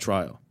Shopify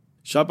trial.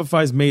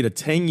 Shopify's made a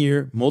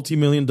 10-year,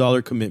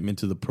 multi-million-dollar commitment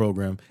to the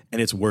program,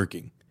 and it's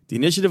working. The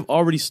initiative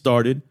already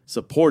started,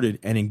 supported,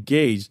 and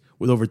engaged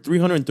with over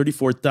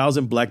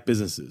 334,000 black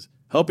businesses,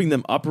 helping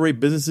them operate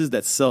businesses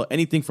that sell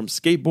anything from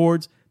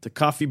skateboards to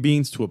coffee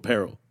beans to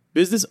apparel.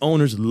 Business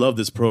owners love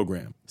this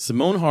program.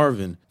 Simone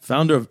Harvin,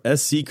 founder of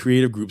SC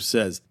Creative Group,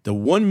 says, "The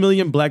 1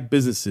 million black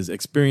businesses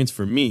experience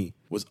for me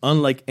was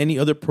unlike any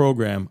other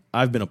program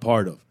I've been a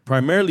part of,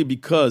 primarily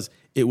because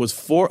it was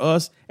for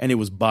us and it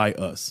was by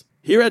us."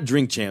 Here at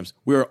Drink Champs,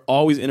 we are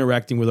always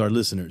interacting with our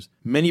listeners,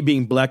 many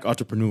being black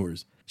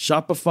entrepreneurs.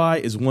 Shopify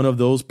is one of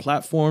those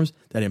platforms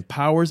that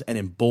empowers and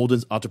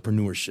emboldens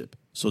entrepreneurship.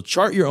 So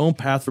chart your own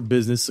path for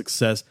business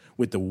success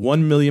with the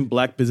 1 Million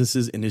Black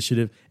Businesses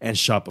Initiative and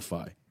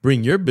Shopify.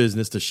 Bring your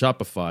business to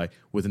Shopify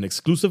with an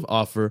exclusive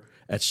offer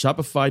at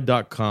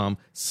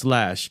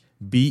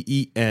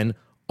shopify.com/BEN,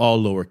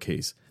 all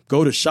lowercase.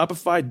 Go to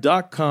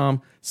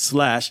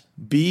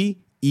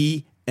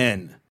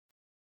shopify.com/BEN.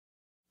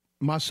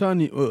 My son,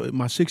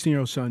 my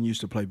 16-year-old son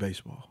used to play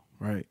baseball,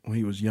 right, when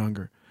he was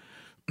younger.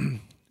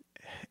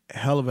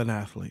 Hell of an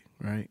athlete,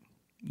 right?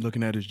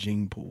 Looking at his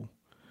gene pool,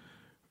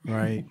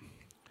 right?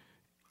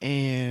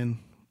 And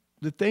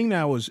the thing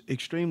that was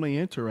extremely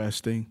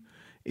interesting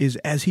is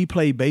as he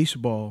played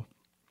baseball,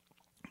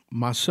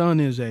 my son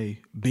is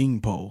a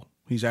beanpole.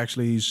 He's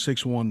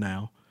 6'1"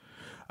 now,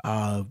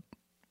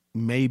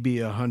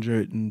 maybe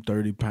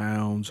 130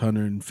 pounds,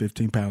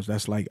 115 pounds.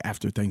 That's like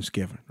after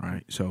Thanksgiving,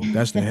 right? So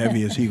that's the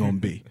heaviest he gonna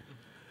be,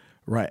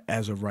 right,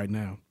 as of right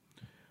now.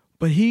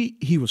 But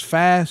he was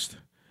fast.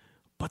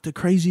 But the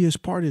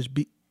craziest part is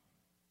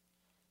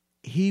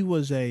he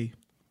was a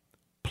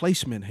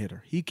placement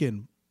hitter. He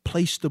can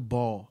place the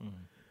ball.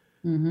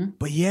 Mm-hmm.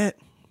 But yet,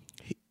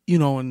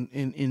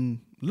 in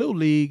Little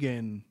League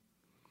and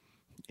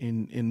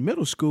in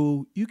middle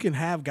school, you can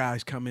have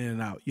guys come in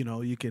and out.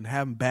 You can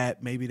have them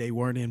bat. Maybe they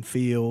weren't in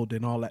field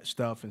and all that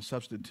stuff and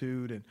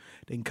substitute and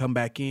they can come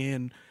back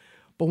in.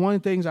 But one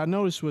of the things I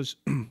noticed was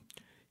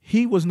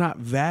he was not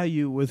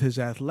valued with his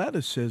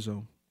athleticism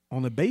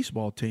on the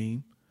baseball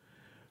team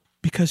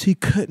because he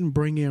couldn't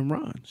bring in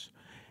runs.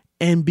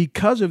 And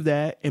because of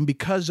that, and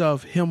because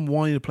of him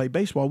wanting to play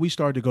baseball, we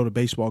started to go to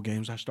baseball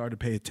games. I started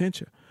to pay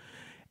attention.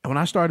 And when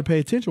I started to pay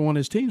attention, one of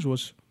his teams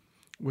was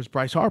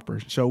Bryce Harper.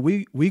 So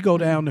we go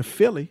down to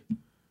Philly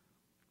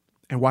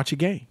and watch a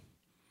game.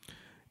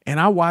 And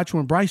I watched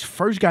when Bryce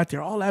first got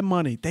there, all that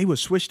money, they would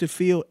switch the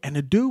field, and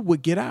the dude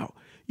would get out.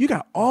 You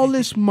got all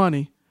this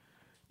money.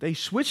 They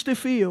switch the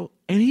field,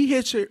 and he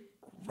hits it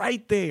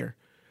right there.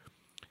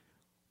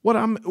 What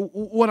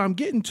I'm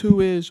getting to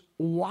is,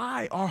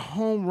 why are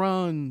home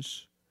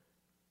runs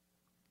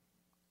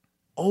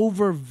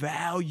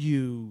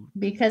overvalued?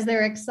 Because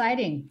they're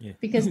exciting. Yeah.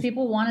 Because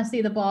people want to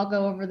see the ball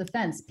go over the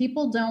fence.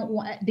 People don't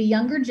want the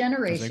younger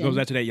generation. It goes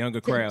back to that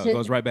younger crowd. It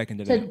goes right back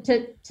into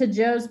that. To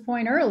Joe's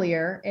point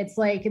earlier, it's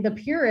like the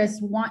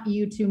purists want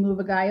you to move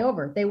a guy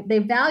over. They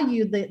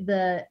value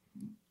the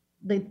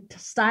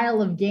style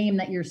of game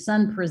that your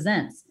son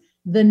presents.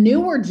 The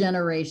newer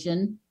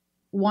generation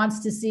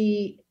wants to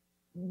see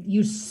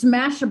you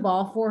smash a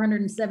ball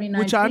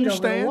 479 feet over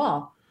the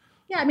wall.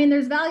 Yeah, I mean,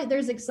 there's value,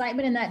 there's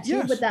excitement in that too,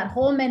 yes. But that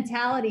whole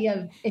mentality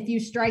of if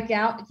you strike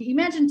out, can you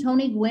imagine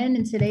Tony Gwynn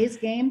in today's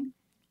game?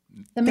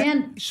 The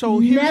man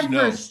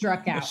never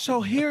struck out.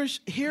 So here's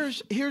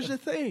the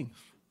thing.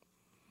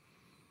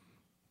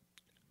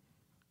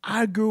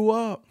 I grew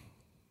up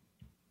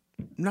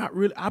not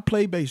really. I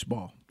played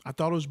baseball. I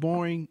thought it was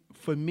boring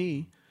for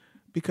me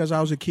because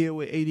I was a kid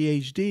with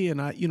ADHD,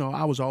 and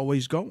I was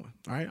always going.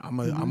 Right, I'm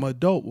an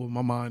adult where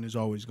my mind is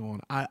always going.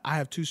 I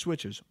have two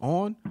switches,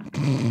 on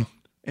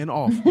and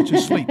off, which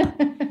is sleep.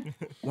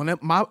 When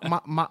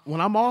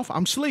I'm off,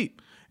 I'm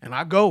sleep, and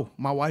I go.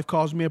 My wife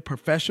calls me a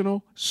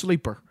professional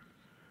sleeper,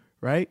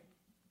 right?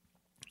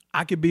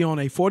 I could be on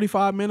a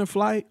 45-minute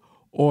flight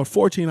or a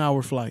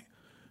 14-hour flight.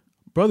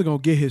 Brother gonna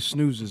get his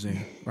snoozes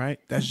in, right?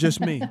 That's just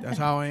me. That's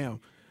how I am.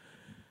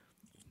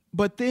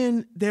 But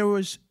then there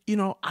was,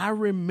 I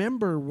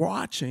remember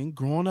watching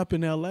growing up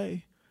in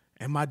L.A.,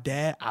 and my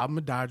dad, I'm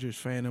a Dodgers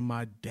fan, and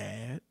my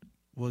dad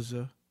was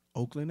a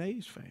Oakland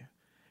A's fan.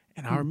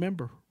 And I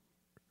remember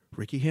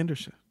Ricky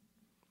Henderson,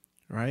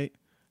 right?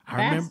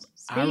 I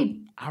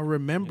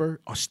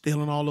remember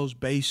stealing all those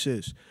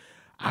bases.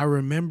 I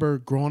remember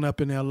growing up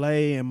in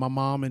L.A., and my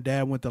mom and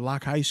dad went to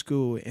Locke High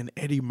School, and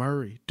Eddie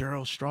Murray,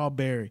 Darryl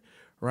Strawberry,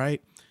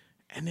 right?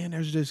 And then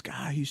there's this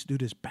guy who used to do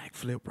this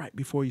backflip right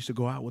before he used to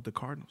go out with the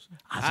Cardinals.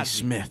 Ozzie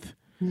Smith,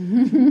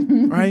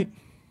 right?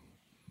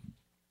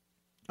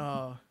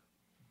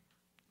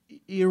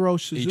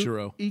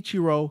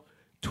 Ichiro,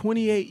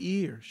 28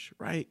 years,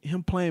 right?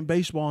 Him playing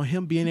baseball and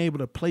him being able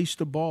to place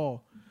the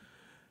ball.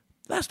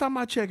 Last time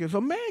I checked, if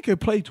a man could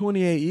play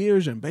 28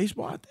 years in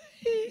baseball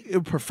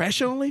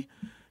professionally,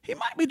 he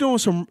might be doing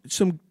some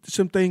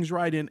things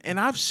right. And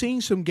I've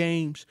seen some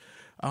games,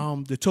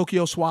 the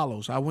Tokyo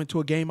Swallows. I went to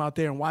a game out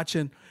there and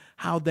watching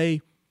how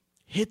they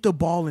hit the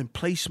ball in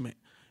placement,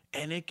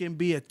 and it can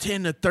be a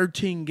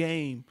 10-13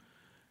 game.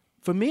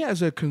 For me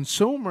as a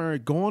consumer,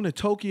 going to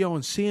Tokyo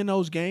and seeing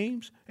those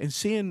games and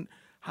seeing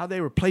how they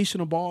were placing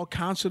the ball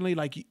constantly,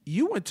 like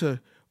you went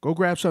to go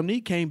grab something to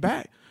eat, came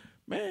back,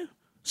 man,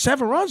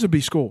 7 runs would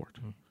be scored.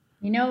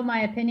 You know what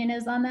my opinion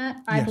is on that?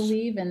 Yes. I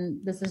believe, and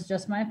this is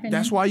just my opinion.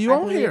 That's why you're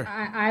on here.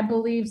 I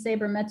believe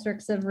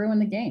sabermetrics have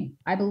ruined the game.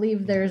 I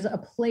believe there's a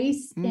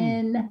place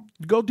in.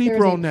 Go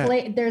deeper on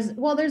that. There's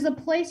a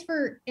place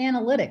for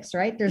analytics,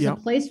 right? There's a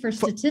place for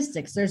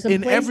statistics. There's a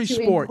in place every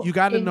sport. You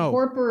got to know.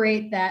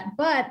 Incorporate that,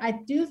 but I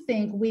do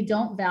think we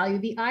don't value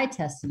the eye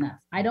test enough.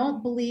 I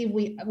don't believe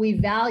we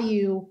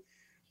value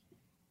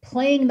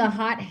playing the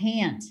hot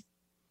hand.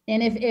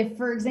 And if,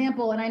 for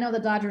example, and I know the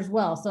Dodgers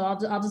well, so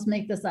I'll just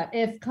make this up.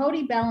 If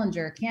Cody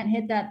Bellinger can't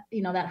hit that,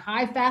 that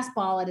high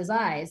fastball at his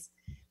eyes,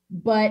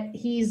 but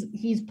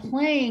he's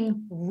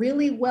playing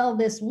really well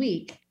this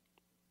week,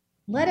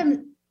 let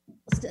him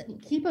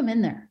keep him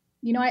in there.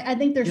 I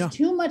think there's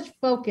too much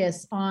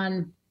focus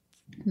on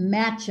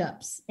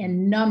matchups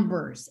and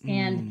numbers.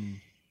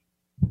 And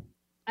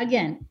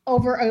again,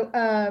 over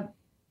a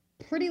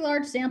pretty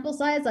large sample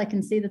size, I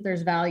can see that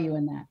there's value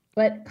in that.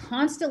 But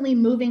constantly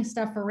moving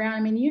stuff around. I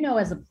mean,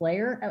 as a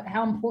player,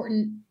 how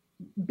important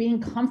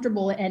being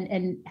comfortable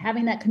and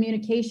having that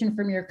communication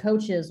from your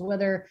coaches,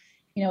 whether,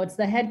 it's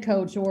the head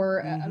coach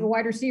or a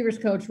wide receivers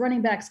coach,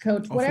 running backs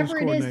coach, whatever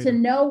it is, to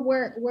know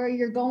where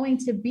you're going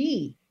to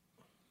be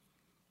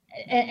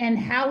and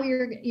how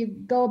you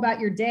go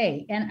about your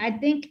day. And I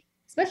think,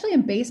 especially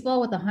in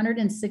baseball with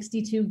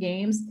 162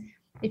 games,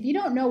 if you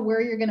don't know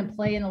where you're going to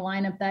play in the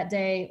lineup that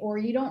day, or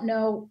you don't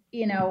know,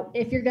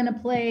 if you're going to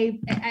play,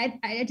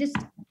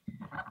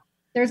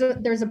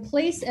 there's a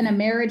place and a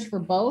marriage for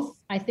both.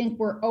 I think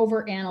we're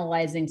over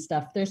analyzing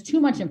stuff. There's too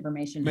much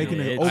information. Making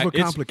it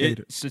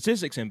overcomplicated.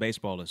 Statistics in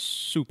baseball is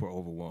super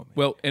overwhelming.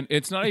 Well, and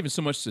it's not even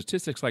so much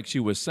statistics like she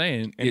was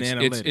saying.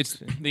 It's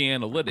the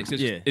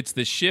analytics. It's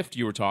the shift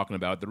you were talking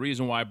about. The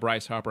reason why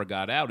Bryce Harper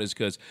got out is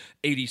because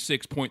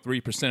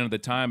 86.3% of the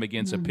time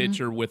against a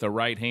pitcher with a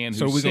right hand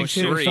who's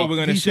 6'3", we're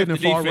going to shift the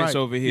defense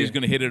over here. He's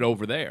going to hit it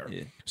over there.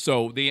 Yeah.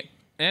 So the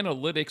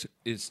analytics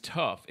is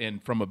tough,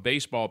 and from a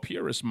baseball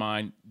purist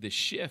mind, the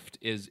shift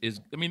is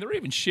I mean, they're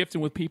even shifting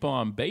with people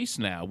on base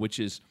now, which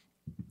is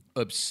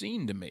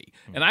obscene to me.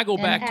 And I go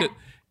back to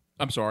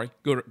I'm sorry,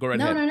 go right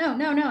ahead.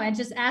 No. And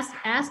just ask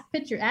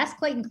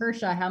Clayton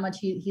Kershaw how much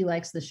he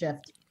likes the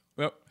shift.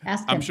 Well,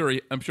 I'm sure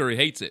he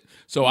hates it.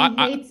 So he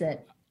hates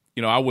it.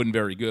 I wasn't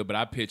very good, but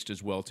I pitched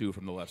as well too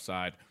from the left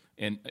side.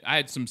 And I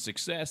had some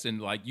success,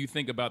 and like you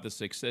think about the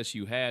success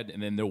you had,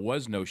 and then there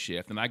was no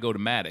shift. And I go to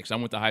Maddox. I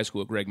went to high school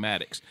with Greg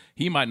Maddox.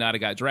 He might not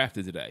have got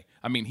drafted today.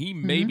 I mean, he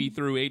maybe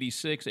threw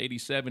 86,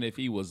 87 if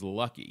he was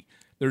lucky.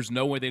 There's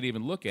no way they'd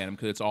even look at him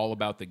because it's all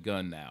about the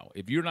gun now.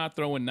 If you're not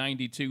throwing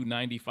 92,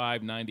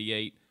 95,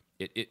 98,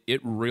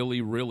 it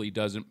really, really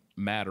doesn't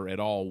matter at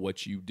all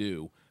what you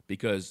do,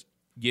 because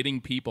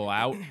getting people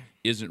out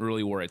isn't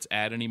really where it's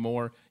at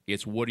anymore.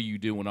 It's what are you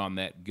doing on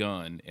that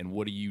gun, and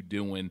what are you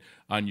doing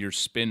on your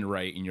spin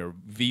rate and your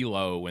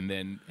velo and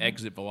then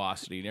exit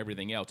velocity and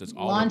everything else. It's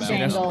all launch about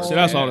angle. So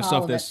that's all the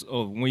stuff that's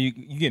when you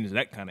get into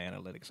that kind of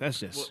analytics. That's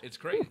just it's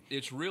crazy.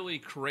 It's really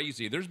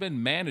crazy. There's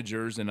been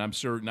managers, and I'm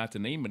sure not to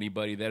name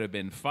anybody, that have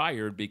been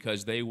fired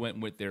because they went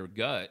with their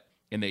gut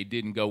and they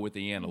didn't go with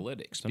the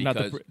analytics. So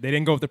they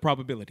didn't go with the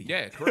probability.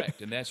 Yeah,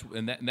 correct. And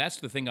that's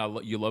the thing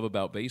you love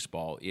about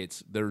baseball.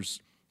 There's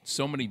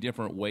so many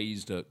different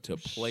ways to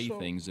play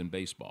things in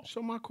baseball.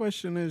 So my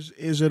question is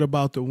it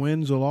about the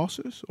wins or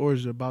losses, or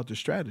is it about the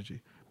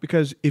strategy?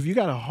 Because if you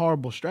got a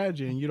horrible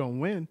strategy and you don't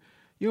win,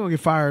 you're going to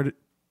get fired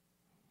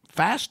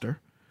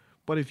faster.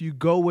 But if you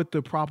go with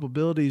the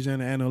probabilities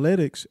and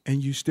analytics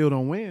and you still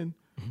don't win,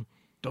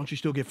 don't you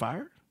still get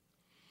fired?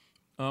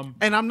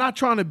 And I'm not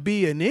trying to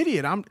be an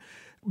idiot.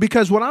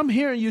 Because what I'm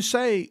hearing you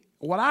say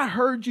what I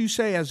heard you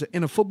say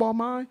in a football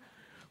mind,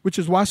 which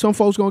is why some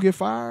folks gonna get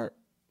fired,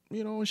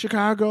 in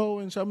Chicago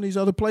and some of these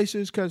other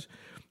places, because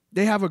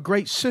they have a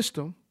great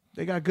system,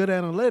 they got good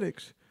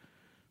analytics,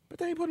 but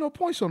they ain't put no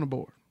points on the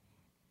board.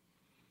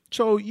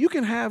 So you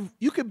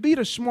could be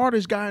the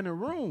smartest guy in the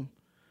room,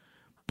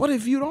 but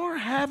if you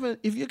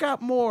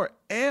got more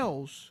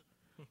L's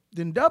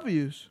than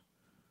W's,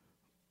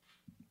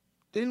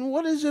 then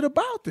what is it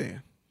about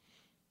then?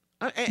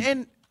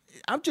 And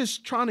I'm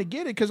just trying to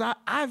get it because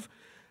I've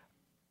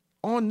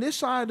on this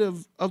side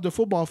of the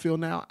football field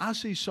now, I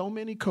see so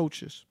many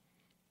coaches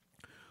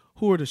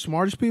who are the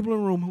smartest people in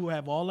the room, who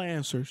have all the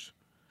answers,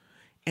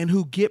 and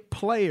who get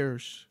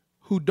players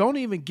who don't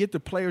even get the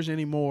players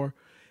anymore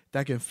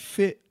that can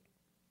fit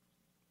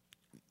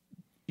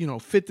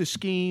the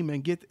scheme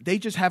and they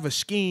just have a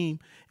scheme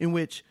in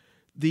which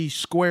these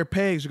square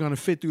pegs are going to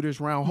fit through this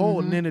round hole,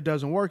 and then it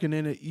doesn't work. And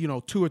then,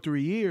 2 or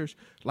 3 years,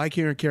 like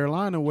here in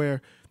Carolina,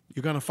 where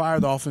you're going to fire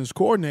the offense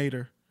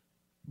coordinator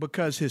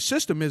because his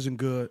system isn't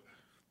good,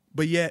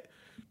 but yet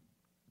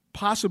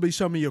possibly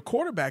some of your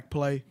quarterback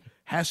play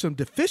has some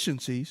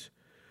deficiencies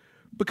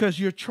because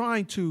you're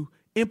trying to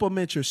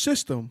implement your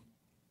system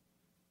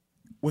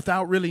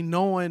without really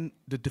knowing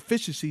the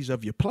deficiencies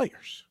of your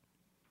players.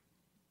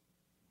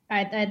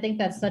 I think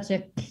that's such a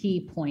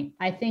key point.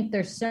 I think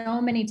there's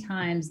so many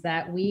times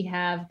that we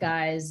have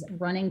guys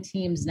running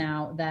teams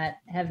now that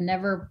have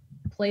never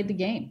played the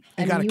game.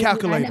 You got to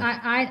calculate.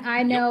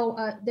 I know.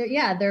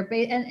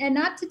 And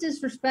not to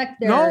disrespect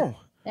their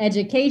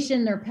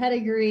education, their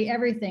pedigree,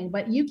 everything,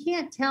 but you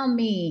can't tell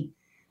me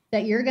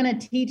that you're going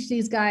to teach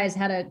these guys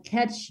how to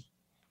catch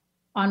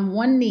on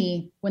one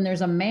knee when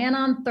there's a man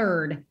on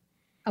third,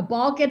 a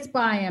ball gets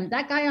by him,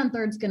 that guy on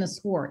third's going to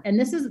score. And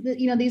this is,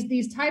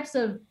 these types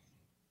of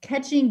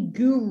catching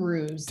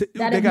gurus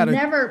that have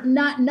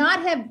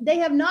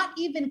not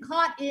even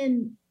caught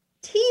in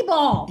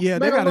T-ball. Yeah,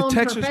 they got a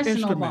Texas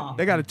instrument. Ball.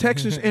 They got a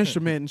Texas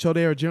instrument, and so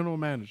they're a general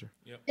manager.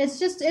 Yep.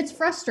 It's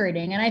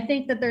frustrating, and I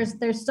think that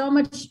there's so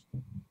much,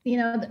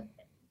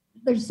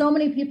 there's so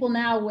many people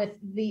now with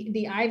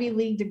the Ivy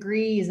League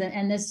degrees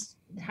and this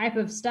type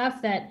of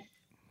stuff that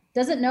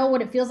doesn't know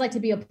what it feels like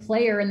to be a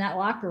player in that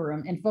locker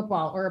room in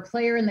football or a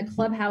player in the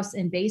clubhouse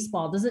in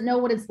baseball, doesn't know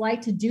what it's like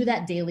to do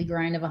that daily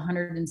grind of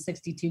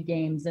 162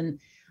 games. And,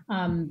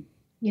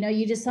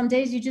 some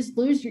days you just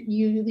lose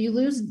you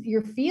lose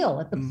your feel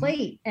at the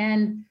plate.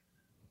 And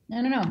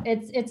I don't know,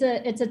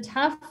 it's a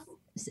tough,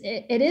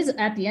 it is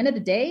at the end of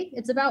the day,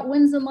 it's about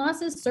wins and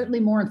losses,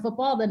 certainly more in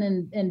football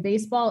than in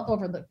baseball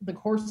over the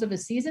course of a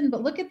season.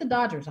 But look at the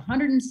Dodgers,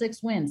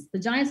 106 wins. The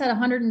Giants had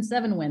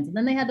 107 wins, and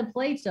then they had to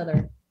play each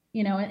other.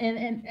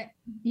 And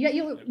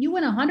you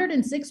win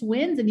 106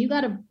 wins, and you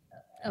got a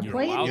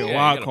play-in game.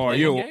 Wild card.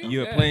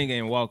 You're a playing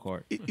game wild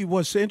card. It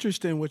was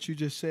interesting what you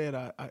just said.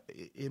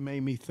 It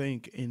made me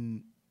think,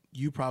 and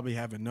you probably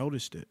haven't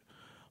noticed it,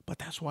 but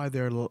that's why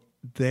there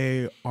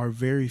are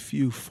very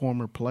few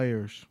former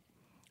players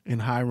in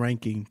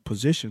high-ranking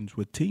positions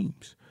with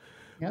teams,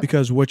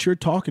 because what you're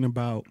talking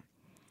about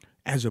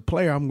as a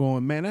player, I'm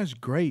going, man, that's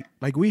great.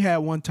 Like we had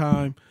one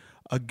time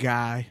a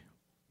guy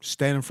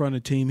stand in front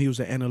of the team. He was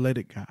an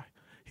analytic guy.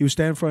 He was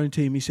standing in front of the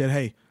team. He said,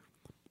 hey,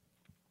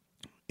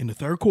 in the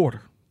third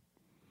quarter,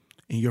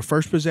 in your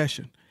first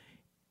possession,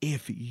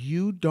 if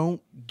you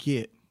don't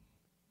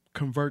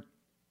convert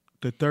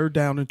the third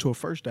down into a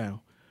first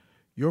down,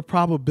 your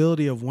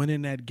probability of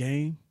winning that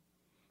game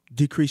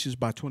decreases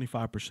by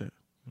 25%.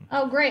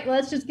 Oh, great. Well,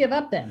 let's just give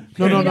up then.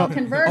 No. Don't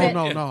convert it.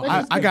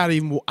 No. I got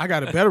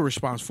a better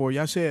response for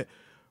you. I said,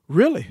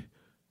 really?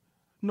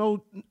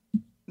 No,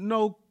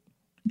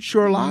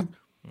 Sherlock.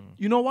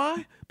 You know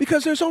why?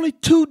 Because there's only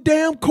 2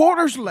 damn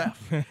quarters left,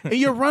 and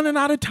you're running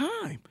out of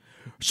time.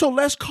 So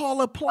let's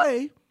call a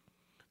play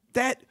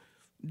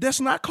that's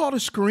not called a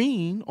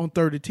screen on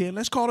 3rd and 10.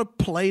 Let's call it a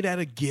play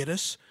that'll get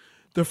us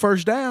the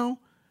first down,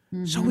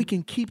 so we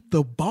can keep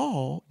the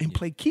ball and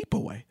play keep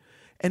away.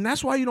 And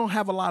that's why you don't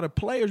have a lot of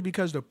players,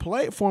 because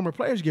former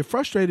players get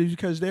frustrated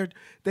because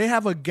they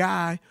have a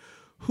guy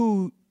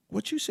who,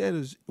 what you said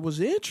was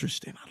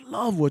interesting. I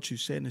love what you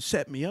said, and it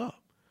set me up.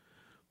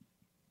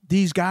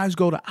 These guys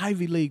go to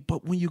Ivy League,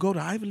 but when you go to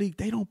Ivy League,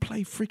 they don't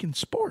play freaking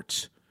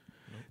sports.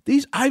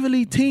 These Ivy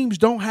League teams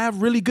don't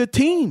have really good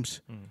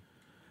teams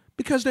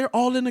because they're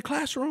all in the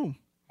classroom.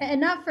 And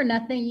not for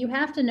nothing, you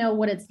have to know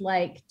what it's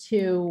like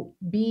to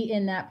be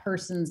in that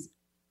person's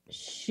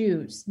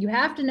shoes. You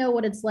have to know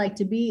what it's like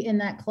to be in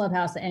that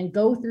clubhouse and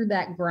go through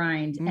that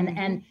grind.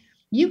 And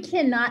you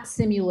cannot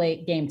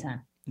simulate game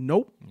time.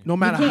 Nope. No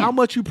matter how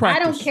much you practice.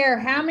 I don't care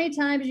how many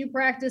times you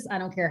practice. I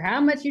don't care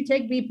how much you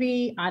take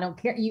BP. I don't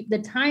care. The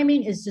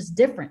timing is just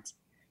different.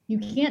 You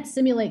can't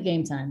simulate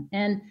game time.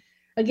 And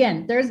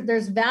again,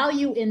 there's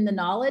value in the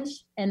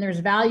knowledge, and there's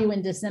value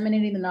in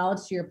disseminating the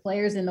knowledge to your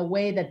players in the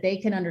way that they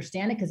can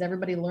understand it, because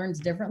everybody learns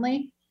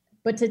differently.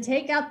 But to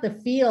take out the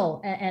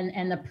feel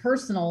and the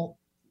personal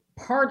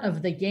part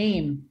of the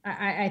game,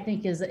 I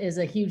think is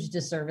a huge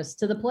disservice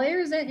to the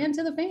players and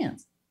to the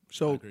fans.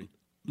 So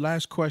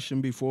last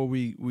question before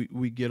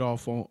we get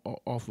off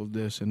of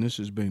this, and this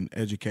has been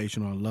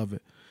educational. I love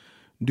it.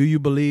 Do you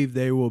believe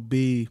there will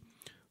be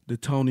the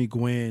Tony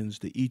Gwynn's,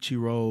 the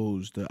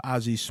Ichiros, the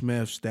Ozzie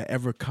Smiths that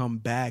ever come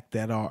back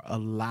that are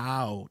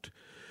allowed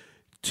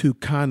to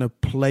kind of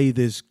play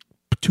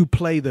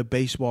the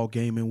baseball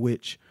game in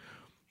which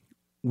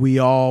we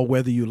all,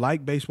 whether you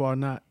like baseball or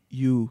not,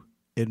 you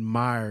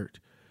admired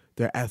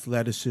their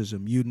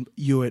athleticism.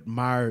 You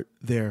admired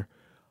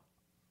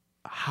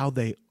how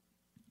they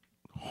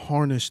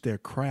harnessed their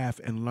craft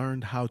and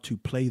learned how to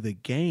play the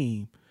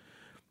game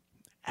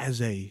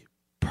as a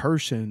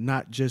person,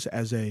 not just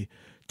as a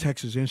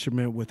Texas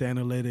Instrument with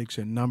analytics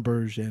and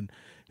numbers and,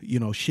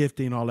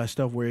 shifting, all that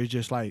stuff, where it's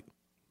just like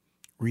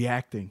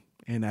reacting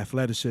and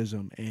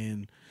athleticism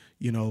and,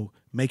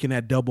 making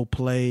that double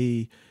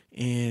play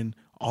and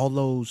all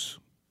those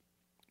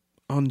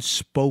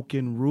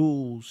unspoken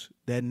rules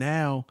that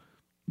now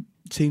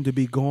seem to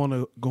be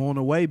going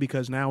away,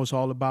 because now it's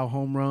all about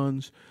home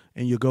runs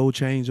and your goal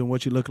chains and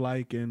what you look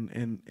like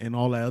and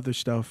all that other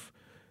stuff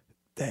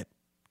that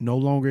no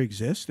longer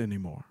exists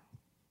anymore.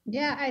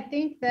 Yeah, I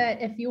think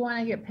that if you want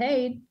to get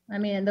paid, I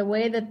mean, the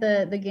way that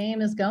the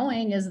game is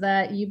going is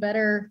that you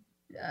better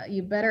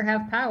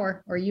have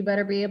power, or you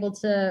better be able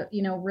to,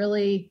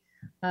 really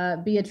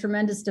be a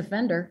tremendous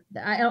defender.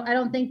 I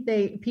don't think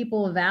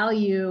people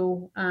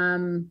value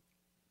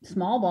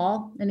small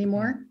ball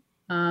anymore.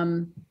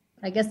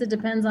 I guess it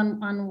depends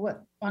on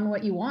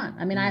what you want.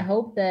 I mean,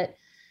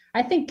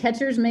 I think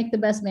catchers make the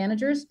best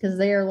managers, because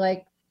they are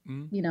like,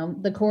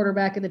 the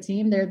quarterback of the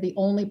team. They're the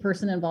only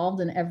person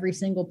involved in every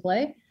single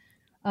play.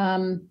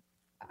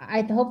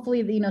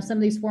 Hopefully, some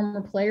of these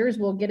former players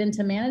will get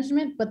into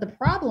management, but the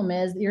problem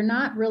is you're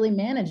not really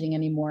managing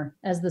anymore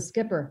as the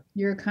skipper.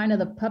 You're kind of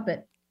the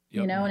puppet,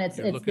 and it's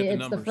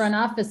the front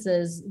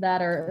offices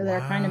that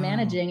are kind of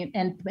managing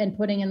and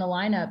putting in the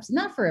lineups.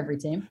 Not for every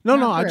team.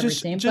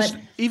 But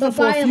even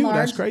for a few,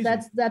 that's crazy.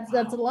 That's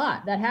a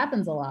lot. That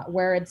happens a lot,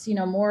 where it's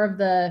more of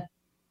the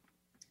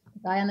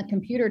guy on the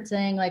computer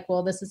saying like,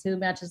 well, this is who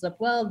matches up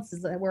well. This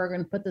is we're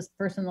going to put this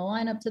person in the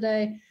lineup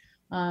today.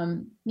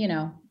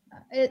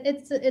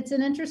 It's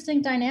an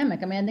interesting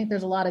dynamic. I mean, I think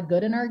there's a lot of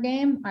good in our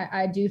game.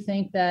 I do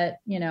think that,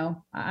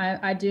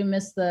 I do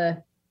miss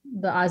the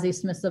Ozzie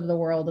Smiths of the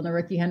world and the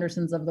Ricky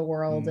Hendersons of the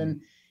world.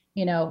 And,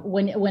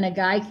 when a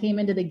guy came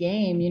into the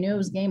game, you knew it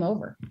was game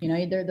over.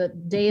 They're the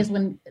days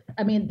when,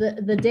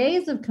 the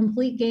days of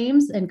complete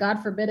games, and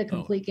God forbid a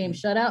complete game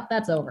shutout,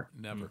 that's over.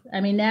 Never. I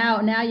mean,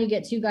 now you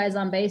get two guys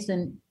on base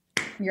and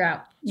you're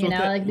out.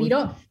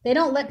 They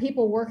don't let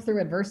people work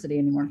through adversity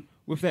anymore.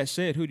 With that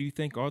said, who do you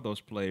think are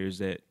those players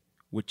that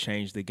would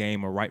change the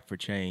game or ripe for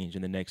change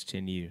in the next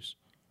 10 years?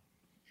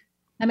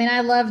 I mean,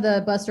 I love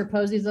the Buster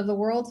Posies of the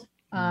world,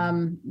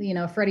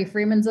 Freddie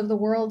Freemans of the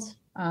world.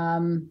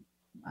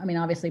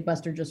 Obviously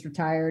Buster just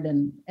retired,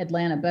 and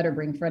Atlanta better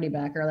bring Freddie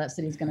back, or that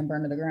city's going to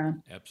burn to the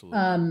ground. Absolutely.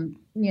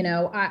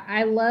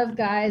 I love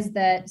guys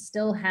that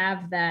still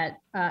have that,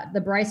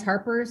 the Bryce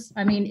Harpers.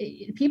 I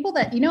mean, people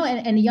that,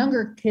 and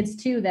younger kids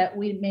too, that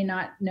we may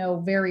not know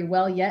very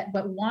well yet,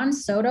 but Juan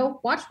Soto,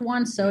 watch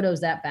Juan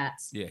Soto's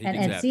at-bats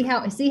and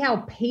see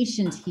how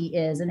patient he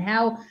is, and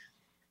how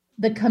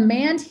the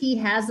command he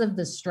has of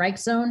the strike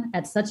zone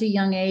at such a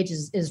young age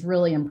is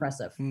really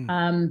impressive.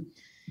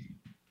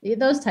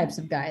 Those types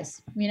of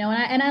guys,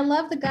 and I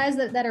love the guys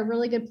that are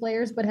really good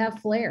players but have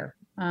flair.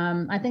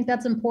 I think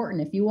that's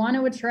important. If you want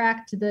to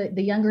attract the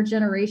younger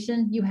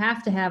generation, you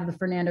have to have the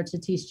Fernando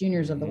Tatis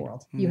Juniors of the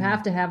world. You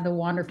have to have the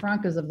Wander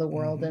Francos of the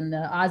world, and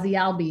the Ozzie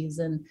Albies,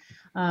 and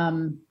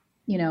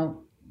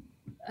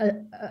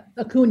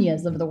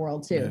Acuñas of the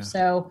world too. Yeah.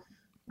 So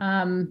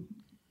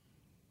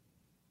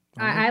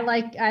I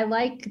like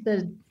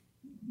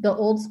the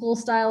old school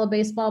style of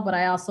baseball, but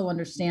I also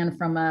understand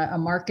from a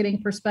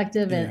marketing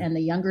perspective and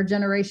the younger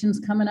generations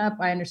coming up,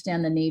 I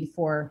understand the need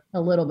for a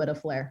little bit of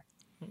flair.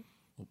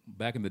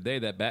 Back in the day,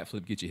 that bat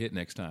flip gets you hit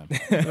next time.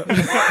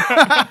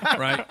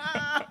 Right?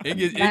 Back in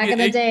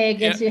the day, it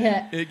gets you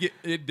hit.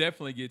 It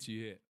definitely gets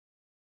you hit.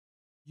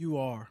 You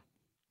are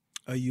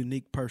a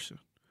unique person.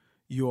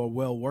 You are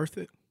well worth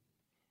it.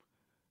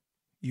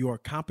 You are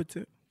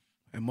competent.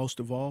 And most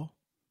of all,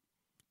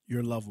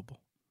 you're lovable.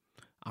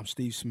 I'm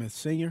Steve Smith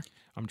Sr.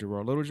 I'm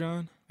Gerard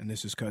Littlejohn. And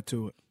this is Cut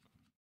to It.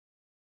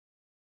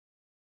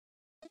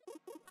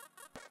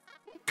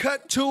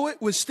 Cut to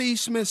It with Steve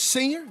Smith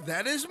Sr.,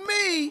 that is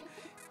me,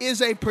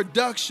 is a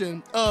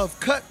production of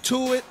Cut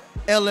to It,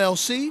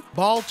 LLC,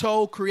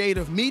 Balto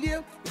Creative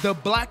Media, The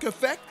Black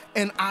Effect,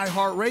 and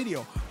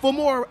iHeartRadio. For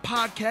more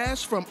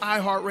podcasts from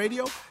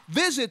iHeartRadio,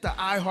 visit the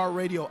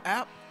iHeartRadio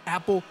app,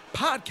 Apple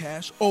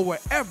Podcasts, or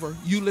wherever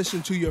you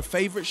listen to your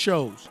favorite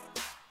shows.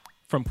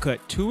 From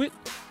Cut to It,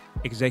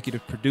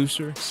 executive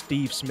producer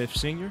Steve Smith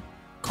Sr.,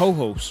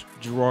 co-host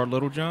Gerard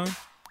Littlejohn,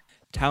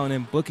 talent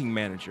and booking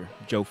manager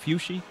Joe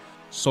Fucci,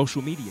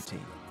 social media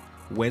team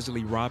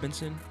Wesley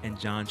Robinson and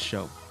John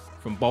Show.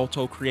 From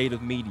Balto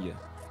Creative Media,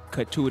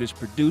 Cut to It is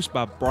produced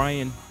by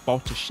Brian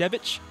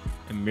Baltashevich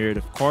and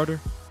Meredith Carter,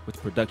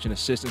 with production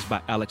assistance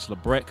by Alex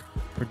Lebrecht,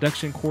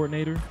 production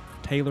coordinator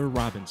Taylor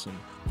Robinson.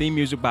 Theme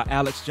music by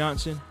Alex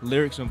Johnson.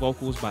 Lyrics and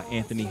vocals by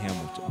Anthony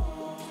Hamilton.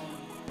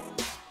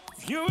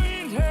 If you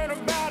ain't heard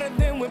about it,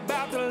 then we're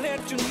about to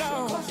let you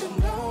know. 'Cause you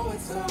know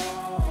it's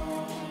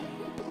on.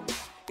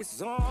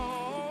 It's on.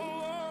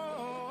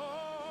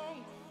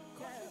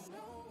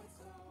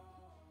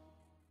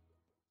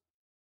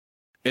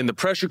 In the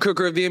pressure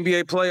cooker of the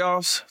NBA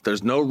playoffs,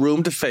 there's no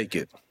room to fake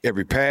it.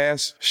 Every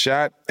pass,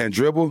 shot, and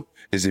dribble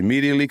is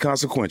immediately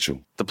consequential.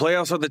 The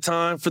playoffs are the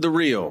time for the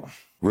real.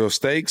 Real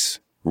stakes,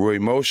 real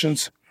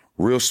emotions,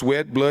 real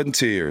sweat, blood, and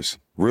tears,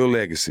 real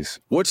legacies.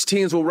 Which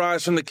teams will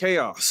rise from the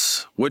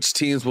chaos? Which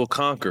teams will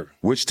conquer?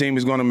 Which team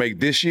is going to make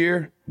this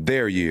year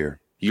their year?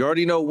 You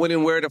already know when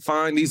and where to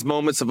find these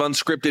moments of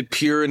unscripted,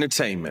 pure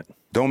entertainment.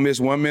 Don't miss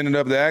 1 minute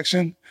of the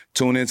action.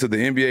 Tune into the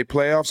NBA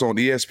playoffs on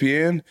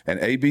ESPN and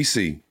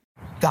ABC.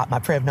 Got my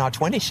Prevnar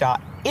 20 shot.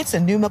 It's a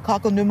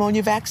pneumococcal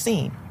pneumonia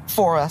vaccine.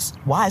 For us,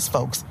 wise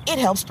folks, it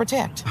helps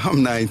protect.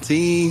 I'm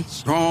 19,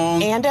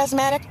 strong. And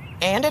asthmatic,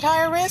 and at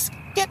higher risk?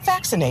 Get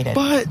vaccinated.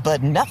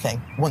 But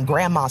nothing when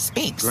grandma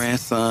speaks.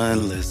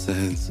 Grandson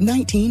listens.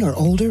 19 or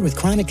older with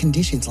chronic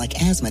conditions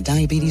like asthma,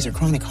 diabetes, or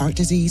chronic heart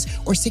disease,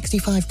 or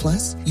 65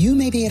 plus, you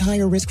may be at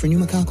higher risk for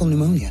pneumococcal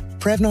pneumonia.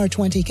 Prevnar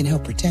 20 can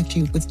help protect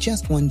you with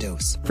just one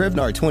dose.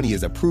 Prevnar 20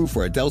 is approved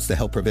for adults to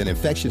help prevent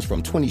infections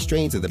from 20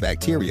 strains of the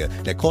bacteria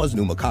that cause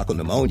pneumococcal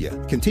pneumonia.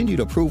 Continued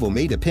approval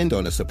may depend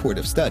on a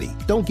supportive study.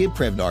 Don't give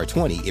Prevnar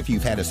 20 if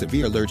you've had a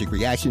severe allergic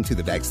reaction to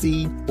the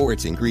vaccine or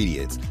its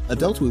ingredients.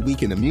 Adults with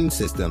weakened immune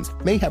systems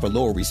may have a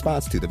lower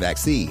response to the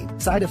vaccine.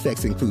 Side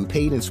effects include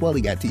pain and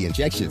swelling at the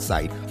injection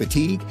site,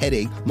 fatigue,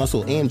 headache,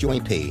 muscle, and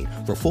joint pain.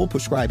 For full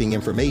prescribing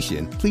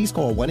information, please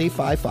call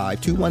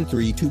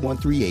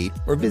 1-855-213-2138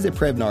 or visit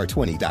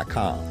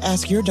Prevnar20.com.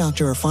 Ask your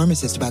doctor or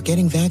pharmacist about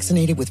getting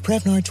vaccinated with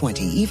Prevnar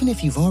 20, even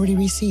if you've already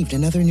received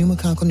another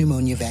pneumococcal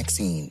pneumonia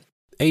vaccine.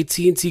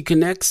 AT&T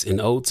connects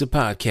an ode to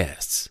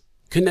podcasts.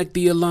 Connect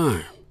the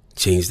alarm.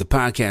 Change the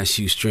podcast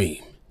you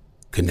stream.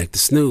 Connect the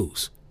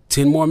snooze.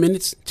 10 more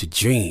minutes to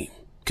dream.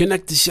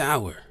 Connect the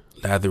shower.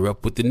 Lather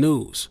up with the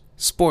news,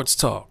 sports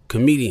talk,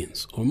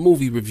 comedians, or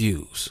movie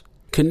reviews.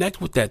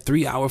 Connect with that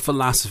 3-hour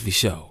philosophy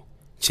show.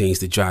 Change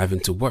the drive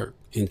into work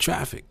in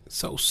traffic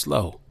so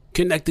slow.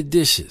 Connect the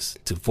dishes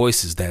to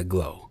voices that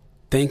glow.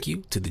 Thank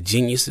you to the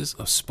geniuses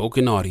of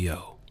spoken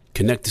audio.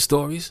 Connect the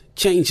stories,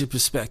 change your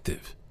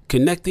perspective.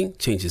 Connecting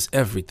changes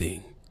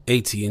everything.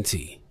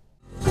 AT&T.